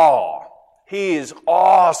awe. He is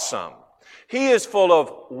awesome. He is full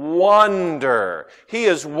of wonder. He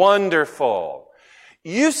is wonderful.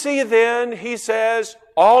 You see then, he says,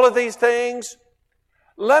 all of these things.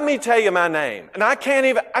 Let me tell you my name. And I can't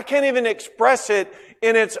even express it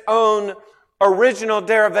in its own original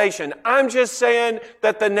derivation. I'm just saying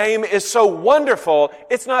that the name is so wonderful,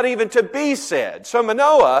 it's not even to be said. So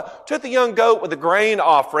Manoah took the young goat with the grain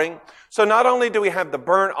offering. So not only do we have the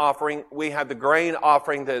burnt offering, we have the grain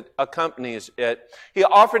offering that accompanies it. He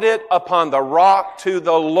offered it upon the rock to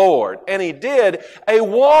the Lord. And he did a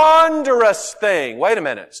wondrous thing. Wait a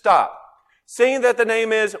minute. Stop. Seeing that the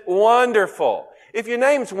name is wonderful. If your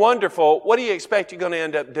name's wonderful, what do you expect you're going to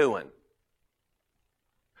end up doing?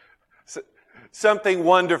 Something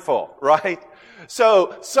wonderful, right?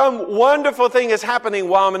 So some wonderful thing is happening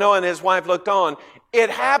while Manoah and his wife looked on. It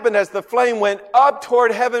happened as the flame went up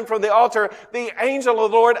toward heaven from the altar. The angel of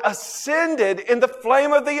the Lord ascended in the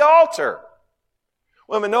flame of the altar.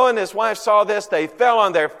 When Manoah and his wife saw this, they fell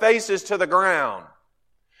on their faces to the ground.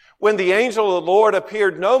 When the angel of the Lord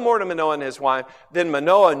appeared no more to Manoah and his wife, then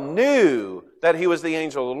Manoah knew that he was the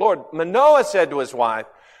angel of the Lord. Manoah said to his wife,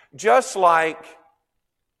 just like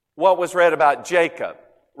what was read about Jacob,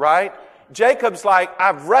 right? Jacob's like,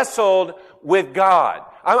 I've wrestled with God.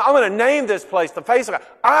 I'm going to name this place the face of God.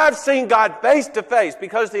 I've seen God face to face,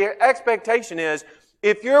 because the expectation is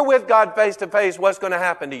if you're with God face to face, what's going to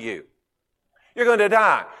happen to you? You're going to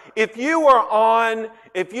die. If you were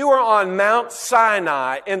on Mount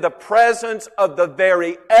Sinai in the presence of the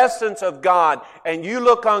very essence of God and you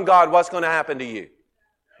look on God, what's going to happen to you?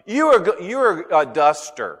 You're a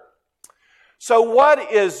duster. So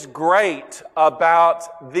what is great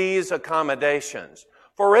about these accommodations?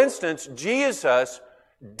 For instance, Jesus,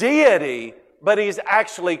 deity, but he's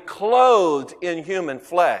actually clothed in human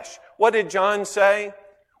flesh. What did John say?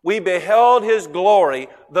 We beheld his glory.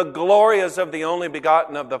 The glory is of the only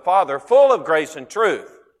begotten of the Father, full of grace and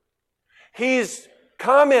truth. He's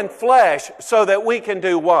come in flesh so that we can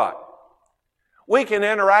do what? We can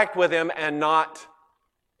interact with him and not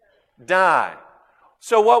die.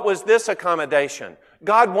 So what was this accommodation?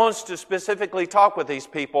 God wants to specifically talk with these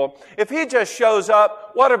people. If he just shows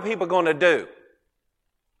up, what are people going to do?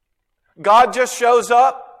 God just shows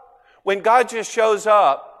up? When God just shows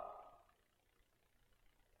up,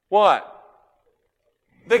 what?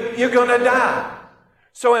 You're going to die.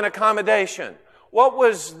 So an accommodation. What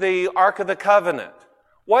was the Ark of the Covenant?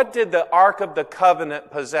 What did the Ark of the Covenant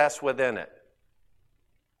possess within it?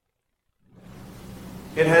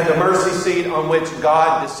 It had the mercy seat on which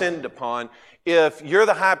God descended upon. If you're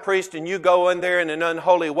the high priest and you go in there in an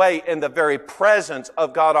unholy way in the very presence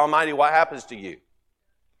of God Almighty, what happens to you?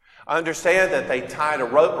 I understand that they tied a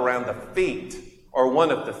rope around the feet, or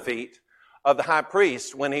one of the feet, of the high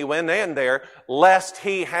priest when he went in there, lest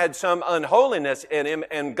he had some unholiness in him,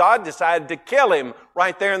 and God decided to kill him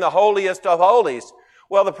right there in the holiest of holies.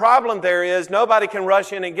 Well, the problem there is nobody can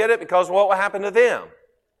rush in and get it, because what will happen to them?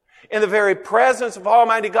 In the very presence of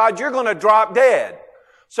Almighty God, you're going to drop dead.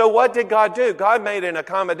 So what did God do? God made an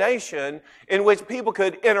accommodation in which people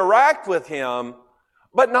could interact with him,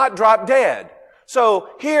 but not drop dead. So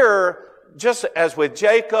here, just as with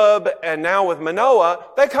Jacob and now with Manoah,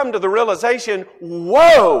 they come to the realization,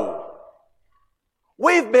 whoa!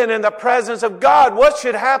 We've been in the presence of God. What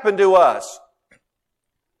should happen to us?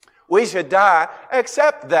 We should die,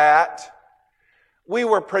 except that we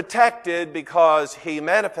were protected because he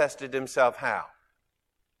manifested himself how?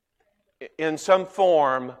 In some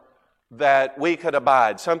form that we could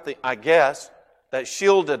abide. Something, I guess, that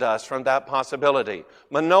shielded us from that possibility.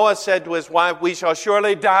 Manoah said to his wife, "We shall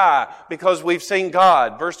surely die because we've seen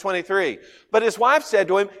God." Verse 23. But his wife said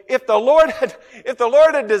to him, if the Lord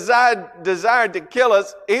had desired to kill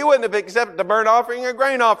us, he wouldn't have accepted the burnt offering or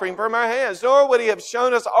grain offering from our hands, nor would he have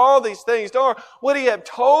shown us all these things, nor would he have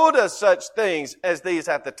told us such things as these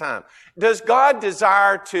at the time. Does God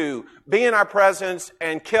desire to be in our presence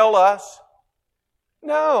and kill us?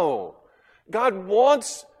 No. God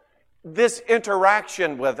wants this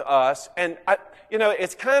interaction with us. And,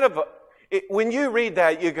 it's kind of, when you read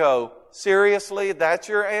that, you go, seriously, that's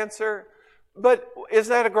your answer? But is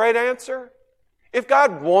that a great answer? If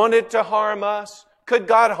God wanted to harm us, could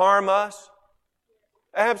God harm us?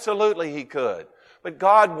 Absolutely He could. But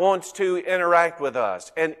God wants to interact with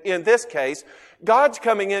us. And in this case, God's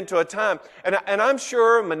coming into a time, and I'm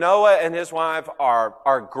sure Manoah and his wife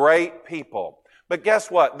are great people. But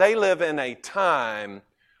guess what? They live in a time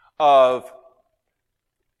of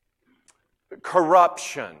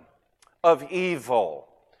corruption, of evil.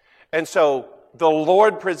 And so the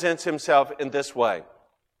Lord presents Himself in this way.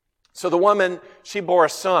 So the woman, she bore a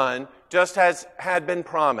son, just as had been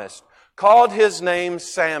promised, called his name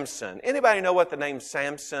Samson. Anybody know what the name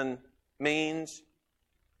Samson means?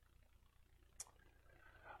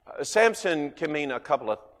 Samson can mean a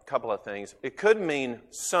couple of things. It could mean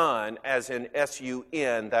sun, as in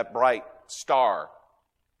S-U-N, that bright star,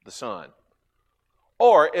 the sun.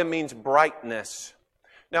 Or it means brightness.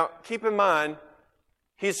 Now, keep in mind,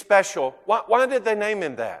 he's special. Why did they name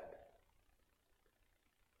him that?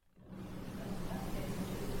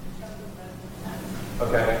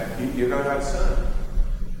 Okay, you're going to have a son.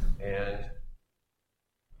 And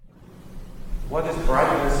what does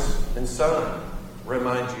brightness and sun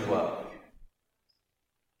remind you of?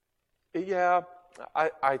 Yeah,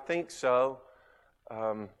 I think so.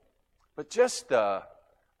 But just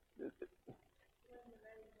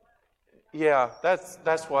yeah,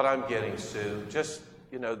 that's what I'm getting, Sue. Just,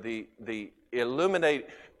 the illuminate.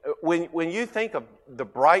 When you think of the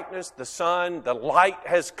brightness, the sun, the light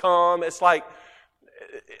has come, it's like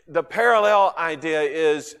the parallel idea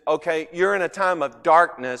is, okay, you're in a time of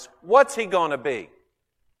darkness. What's he going to be?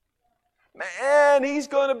 Man, he's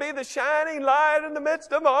going to be the shining light in the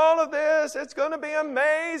midst of all of this. It's going to be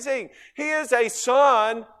amazing. He is a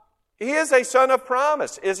son. He is a son of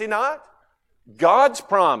promise, is he not? God's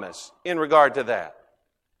promise in regard to that.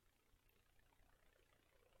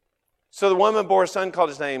 So the woman bore a son, called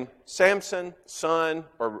his name Samson, sun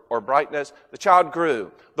or brightness. The child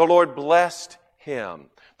grew. The Lord blessed him.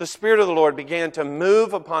 The Spirit of the Lord began to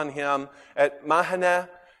move upon him at Mahaneh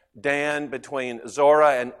Dan, between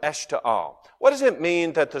Zorah and Eshtaol. What does it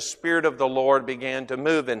mean that the Spirit of the Lord began to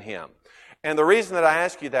move in him? And the reason that I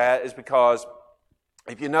ask you that is because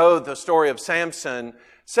if you know the story of Samson,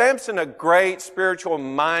 a great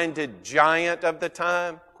spiritual-minded giant of the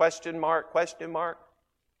time? Question mark, question mark?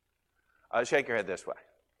 Shake your head this way.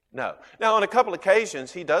 No. Now, on a couple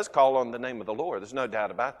occasions, he does call on the name of the Lord. There's no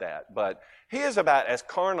doubt about that. But he is about as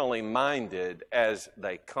carnally minded as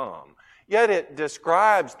they come. Yet it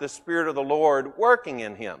describes the Spirit of the Lord working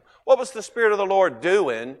in him. What was the Spirit of the Lord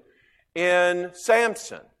doing in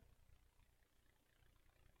Samson?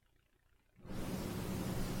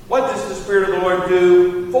 What does the Spirit of the Lord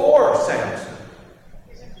do for Samson?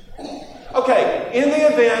 Okay, in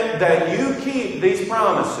the event that you keep these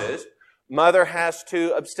promises, mother has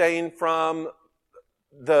to abstain from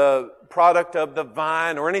the product of the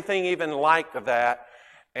vine or anything even like that,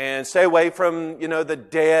 and stay away from, the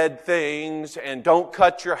dead things, and don't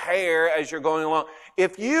cut your hair as you're going along.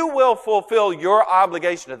 If you will fulfill your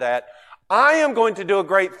obligation to that, I am going to do a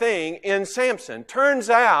great thing in Samson. Turns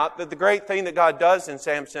out that the great thing that God does in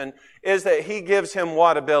Samson is that He gives him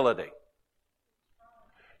what ability?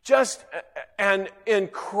 Just an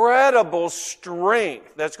incredible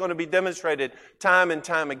strength that's going to be demonstrated time and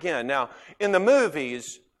time again. Now, in the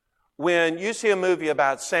movies, when you see a movie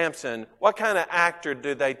about Samson, what kind of actor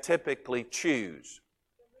do they typically choose?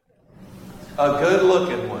 A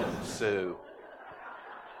good-looking one, Sue.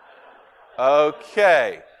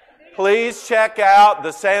 Okay. Please check out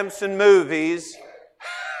the Samson movies.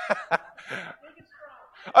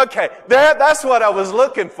 Okay, that's what I was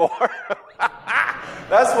looking for.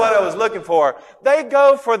 That's what I was looking for. They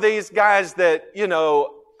go for these guys that,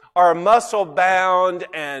 are muscle-bound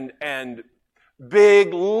and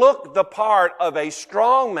big, look the part of a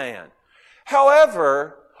strong man.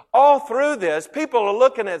 However, all through this, people are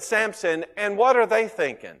looking at Samson, and what are they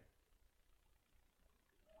thinking?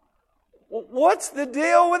 What's the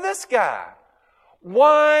deal with this guy?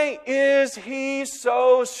 Why is he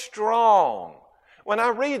so strong? When I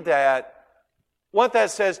read that, what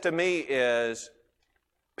that says to me is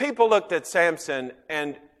people looked at Samson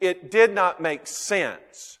and it did not make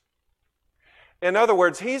sense. In other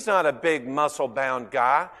words, he's not a big muscle-bound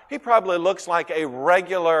guy. He probably looks like a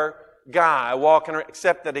regular guy walking around,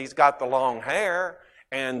 except that he's got the long hair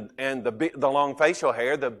and the long facial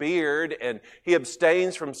hair, the beard, and he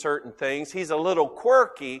abstains from certain things. He's a little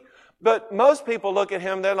quirky, but most people look at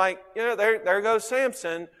him, they're like, there goes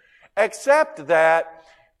Samson, except that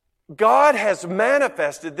God has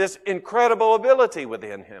manifested this incredible ability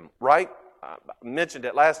within him, right? I mentioned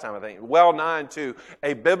it last time, I think. Well nigh to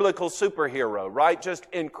a biblical superhero, right? Just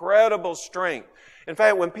incredible strength. In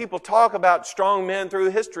fact, when people talk about strong men through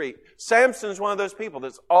history, Samson's one of those people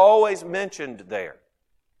that's always mentioned there.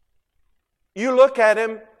 You look at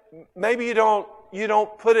him, maybe you don't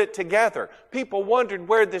put it together. People wondered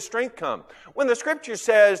where did this strength come. When the Scripture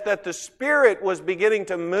says that the Spirit was beginning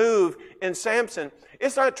to move in Samson,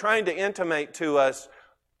 it's not trying to intimate to us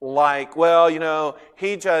like,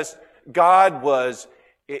 God was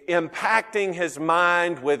impacting his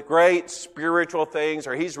mind with great spiritual things,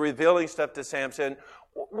 or he's revealing stuff to Samson.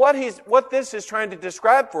 What this is trying to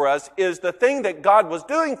describe for us is the thing that God was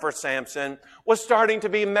doing for Samson was starting to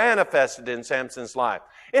be manifested in Samson's life.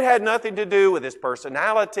 It had nothing to do with his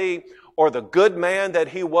personality or the good man that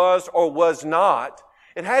he was or was not.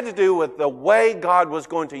 It had to do with the way God was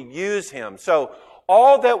going to use him. So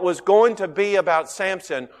all that was going to be about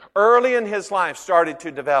Samson early in his life started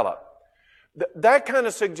to develop. That kind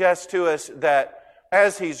of suggests to us that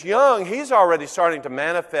as he's young, he's already starting to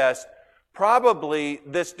manifest probably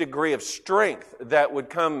this degree of strength that would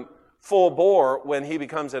come full bore when he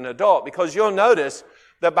becomes an adult. Because you'll notice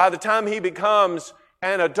that by the time he becomes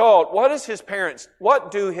an adult, what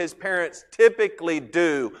do his parents typically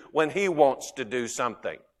do when he wants to do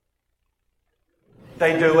something?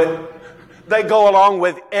 They do it. They go along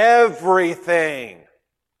with everything.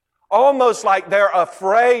 Almost like they're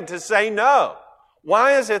afraid to say no.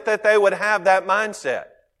 Why is it that they would have that mindset?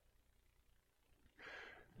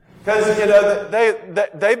 Because,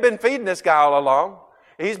 they've been feeding this guy all along.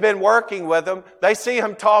 He's been working with them. They see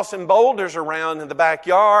him tossing boulders around in the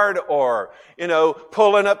backyard or,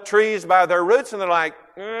 pulling up trees by their roots, and they're like,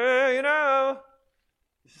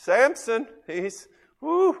 Samson, he's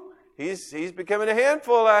becoming a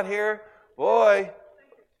handful out here. Boy.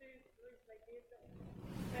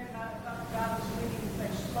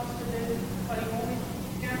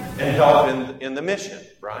 And help in the mission,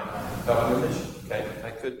 right? Help in the mission. Okay,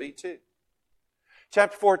 that could be too.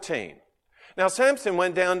 Chapter 14. Now Samson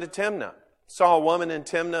went down to Timnah, saw a woman in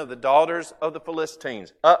Timnah of the daughters of the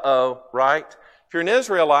Philistines. Right? If you're an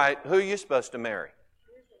Israelite, who are you supposed to marry?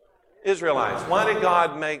 Israelites. Why did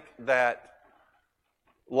God make that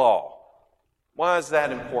law? Why is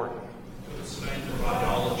that important? To abstain from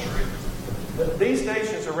idolatry. These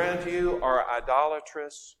nations around you are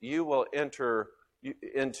idolatrous. You will enter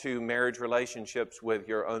into marriage relationships with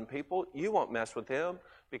your own people. You won't mess with them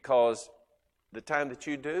because the time that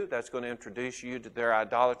you do, that's going to introduce you to their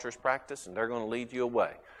idolatrous practice and they're going to lead you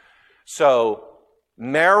away. So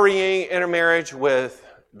intermarriage with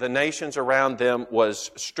the nations around them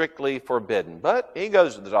was strictly forbidden. But he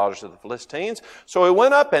goes to the daughters of the Philistines. So he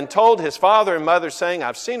went up and told his father and mother, saying,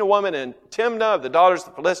 I've seen a woman in Timnah of the daughters of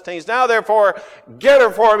the Philistines. Now therefore, get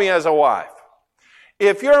her for me as a wife.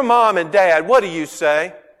 If you're mom and dad, what do you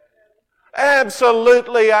say?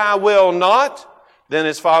 Absolutely, I will not. Then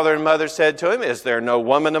his father and mother said to him, is there no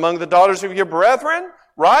woman among the daughters of your brethren?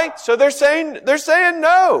 Right? So they're saying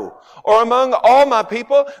no. Or among all my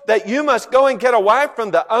people, that you must go and get a wife from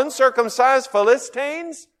the uncircumcised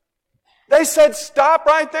Philistines? They said, stop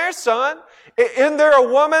right there, son. Isn't there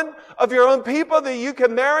a woman of your own people that you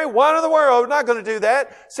can marry? What in the world? We're not going to do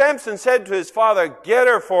that. Samson said to his father, get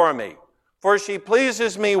her for me, for she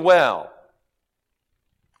pleases me well.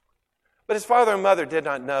 But his father and mother did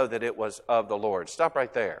not know that it was of the Lord. Stop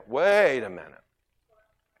right there. Wait a minute.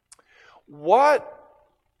 What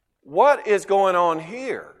is going on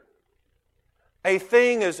here? A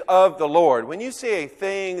thing is of the Lord. When you see a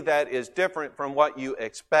thing that is different from what you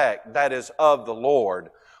expect, that is of the Lord,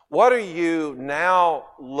 what are you now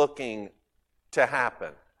looking to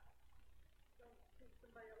happen?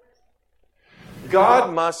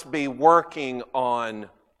 God must be working on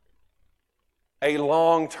a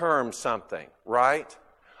long-term something, right?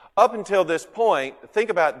 Up until this point, think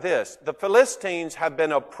about this. The Philistines have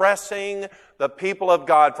been oppressing the people of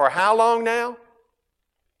God for how long now?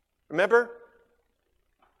 Remember?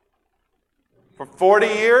 For 40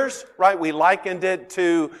 years, right? We likened it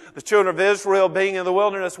to the children of Israel being in the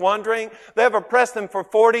wilderness wandering. They have oppressed them for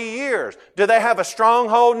 40 years. Do they have a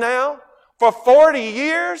stronghold now? For 40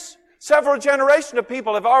 years? Several generations of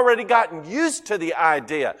people have already gotten used to the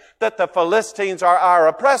idea that the Philistines are our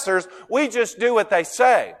oppressors. We just do what they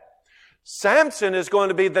say. Samson is going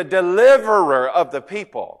to be the deliverer of the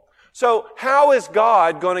people. So how is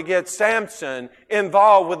God going to get Samson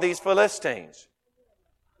involved with these Philistines?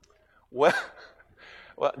 Well,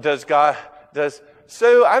 does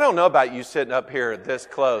Sue, I don't know about you sitting up here this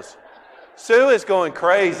close. Sue is going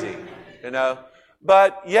crazy,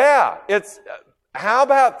 But yeah, how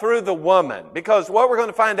about through the woman? Because what we're going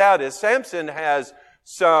to find out is Samson has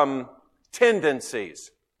some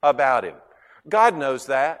tendencies about him. God knows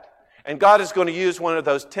that. And God is going to use one of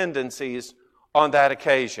those tendencies on that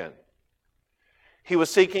occasion. He was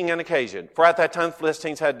seeking an occasion. For at that time, the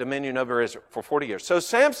Philistines had dominion over Israel for 40 years. So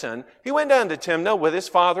Samson, he went down to Timnah with his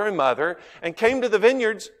father and mother and came to the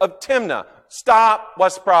vineyards of Timnah. Stop.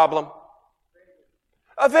 What's the problem?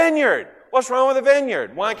 A vineyard. What's wrong with a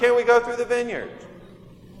vineyard? Why can't we go through the vineyard?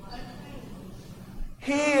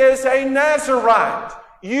 He is a Nazirite.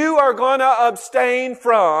 You are going to abstain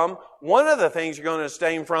from, one of the things you're going to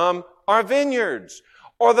abstain from are vineyards,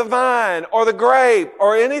 or the vine, or the grape,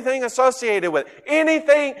 or anything associated with it.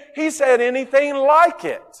 Anything, he said anything like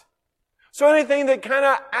it. So anything that kind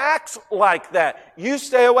of acts like that, you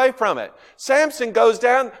stay away from it. Samson goes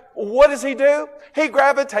down. What does he do? He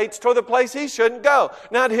gravitates toward the place he shouldn't go.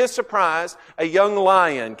 Now, to his surprise, a young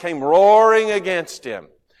lion came roaring against him.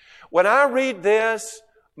 When I read this,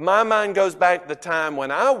 my mind goes back to the time when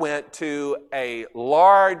I went to a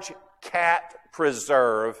large cat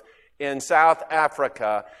preserve in South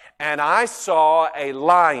Africa, and I saw a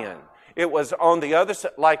lion. It was on the other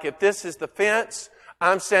side, like if this is the fence,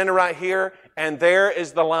 I'm standing right here, and there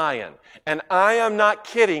is the lion. And I am not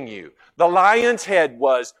kidding you. The lion's head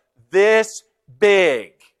was this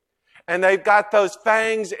big. And they've got those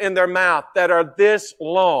fangs in their mouth that are this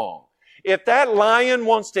long. If that lion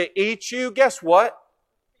wants to eat you, guess what?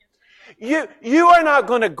 You are not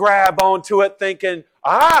going to grab onto it thinking,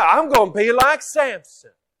 I'm going to be like Samson.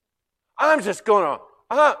 I'm just going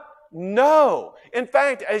to, no. In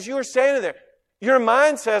fact, as you were standing there, your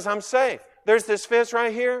mind says, I'm safe. There's this fence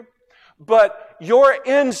right here. But your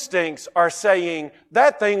instincts are saying,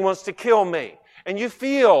 that thing wants to kill me. And you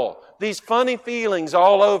feel these funny feelings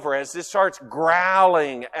all over as this starts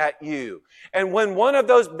growling at you. And when one of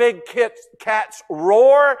those big cats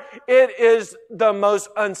roar, it is the most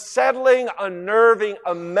unsettling, unnerving,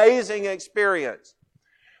 amazing experience.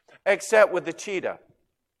 Except with the cheetah.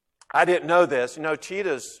 I didn't know this.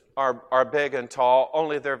 Cheetahs are big and tall,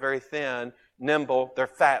 only they're very thin, nimble. They're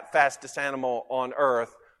fastest animal on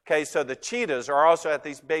earth. Okay, so the cheetahs are also at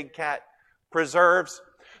these big cat preserves.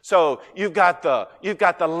 So you've got the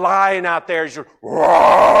lion out there as you're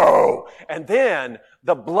roar, and then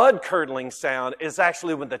the blood-curdling sound is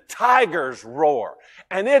actually when the tigers roar,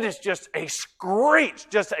 and it is just a screech,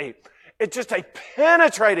 it's just a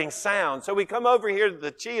penetrating sound. So we come over here to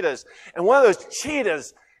the cheetahs, and one of those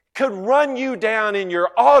cheetahs could run you down in your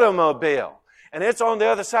automobile, and it's on the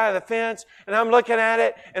other side of the fence, and I'm looking at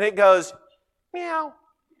it, and it goes meow.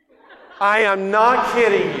 I am not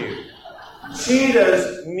kidding you.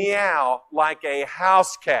 Cheetahs meow like a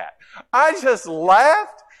house cat. I just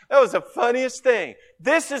laughed. That was the funniest thing.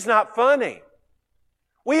 This is not funny.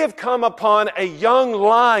 We have come upon a young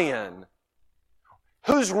lion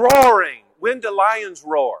who's roaring. When do lions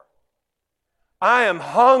roar? I am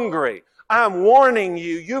hungry. I'm warning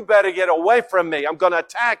you. You better get away from me. I'm going to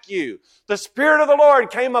attack you. The Spirit of the Lord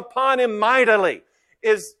came upon him mightily.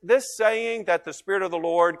 Is this saying that the Spirit of the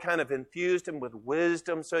Lord kind of infused him with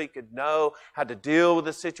wisdom so he could know how to deal with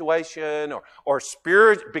the situation or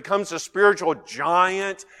becomes a spiritual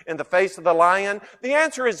giant in the face of the lion? The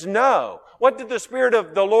answer is no. What did the Spirit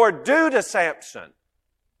of the Lord do to Samson?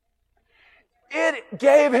 It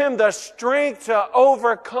gave him the strength to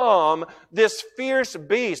overcome this fierce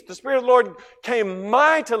beast. The Spirit of the Lord came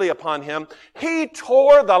mightily upon him. He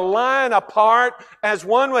tore the lion apart as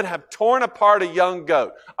one would have torn apart a young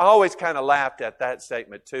goat. I always kind of laughed at that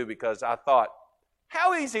statement too because I thought,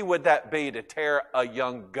 how easy would that be to tear a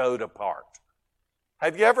young goat apart?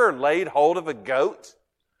 Have you ever laid hold of a goat?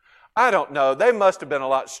 I don't know. They must have been a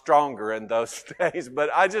lot stronger in those days, but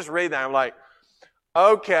I just read that. I'm like,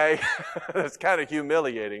 okay, that's kind of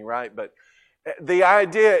humiliating, right? But the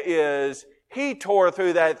idea is he tore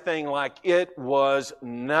through that thing like it was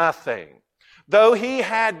nothing. Though he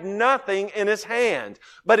had nothing in his hand.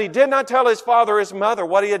 But he did not tell his father or his mother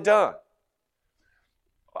what he had done.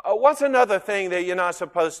 What's another thing that you're not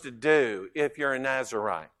supposed to do if you're a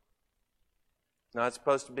Nazirite? Not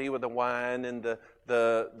supposed to be with the wine and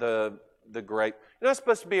the grape. You're not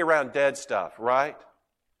supposed to be around dead stuff, right?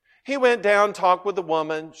 He went down, talked with the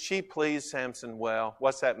woman. She pleased Samson well.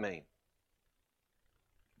 What's that mean?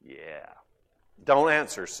 Yeah. Don't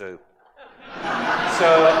answer, Sue.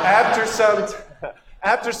 So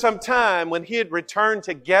after some time, when he had returned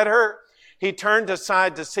to get her, he turned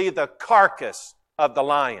aside to see the carcass of the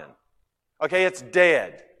lion. Okay, it's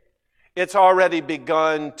dead. It's already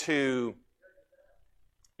begun to,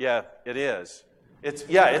 yeah, it is. At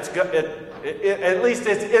least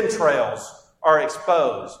its entrails are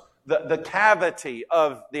exposed. The cavity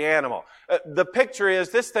of the animal. The picture is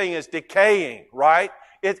this thing is decaying, right?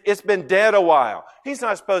 It's been dead a while. He's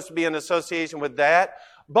not supposed to be in association with that.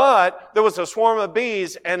 But there was a swarm of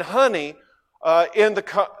bees and honey in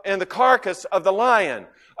the carcass of the lion.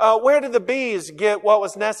 Where did the bees get what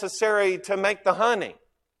was necessary to make the honey?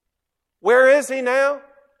 Where is he now?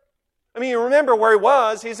 I mean, you remember where he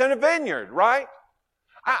was. He's in a vineyard, right?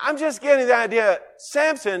 I'm just getting the idea.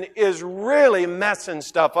 Samson is really messing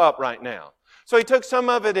stuff up right now. So he took some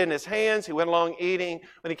of it in his hands. He went along eating.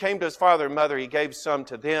 When he came to his father and mother, he gave some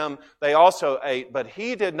to them. They also ate, but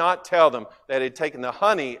he did not tell them that he had taken the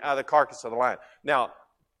honey out of the carcass of the lion. Now,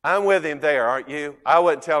 I'm with him there, aren't you? I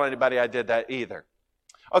wouldn't tell anybody I did that either.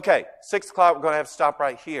 Okay, 6 o'clock, we're going to have to stop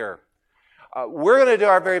right here. We're going to do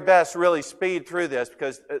our very best to really speed through this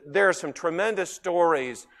because there are some tremendous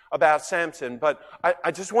stories about Samson. But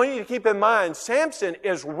I just want you to keep in mind, Samson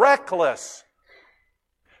is reckless.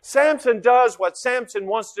 Samson does what Samson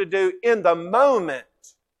wants to do in the moment.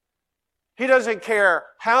 He doesn't care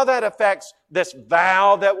how that affects this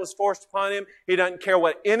vow that was forced upon him. He doesn't care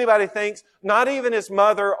what anybody thinks, not even his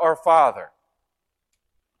mother or father.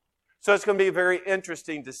 So it's going to be very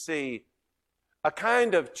interesting to see a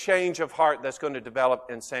kind of change of heart that's going to develop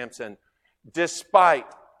in Samson despite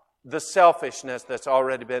the selfishness that's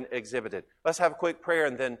already been exhibited. Let's have a quick prayer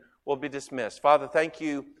and then we'll be dismissed. Father, thank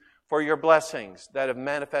you for your blessings that have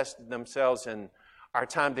manifested themselves in our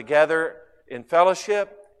time together in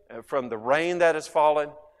fellowship, from the rain that has fallen,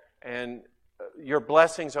 and your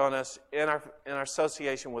blessings on us in our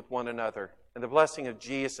association with one another, and the blessing of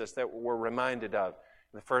Jesus that we're reminded of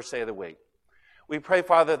in the first day of the week. We pray,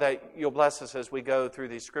 Father, that you'll bless us as we go through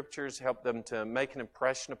these scriptures, help them to make an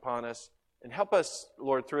impression upon us, and help us,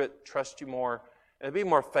 Lord, through it, trust you more, and be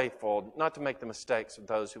more faithful, not to make the mistakes of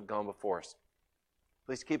those who've gone before us.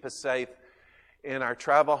 Please keep us safe in our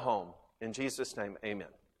travel home. In Jesus' name, amen.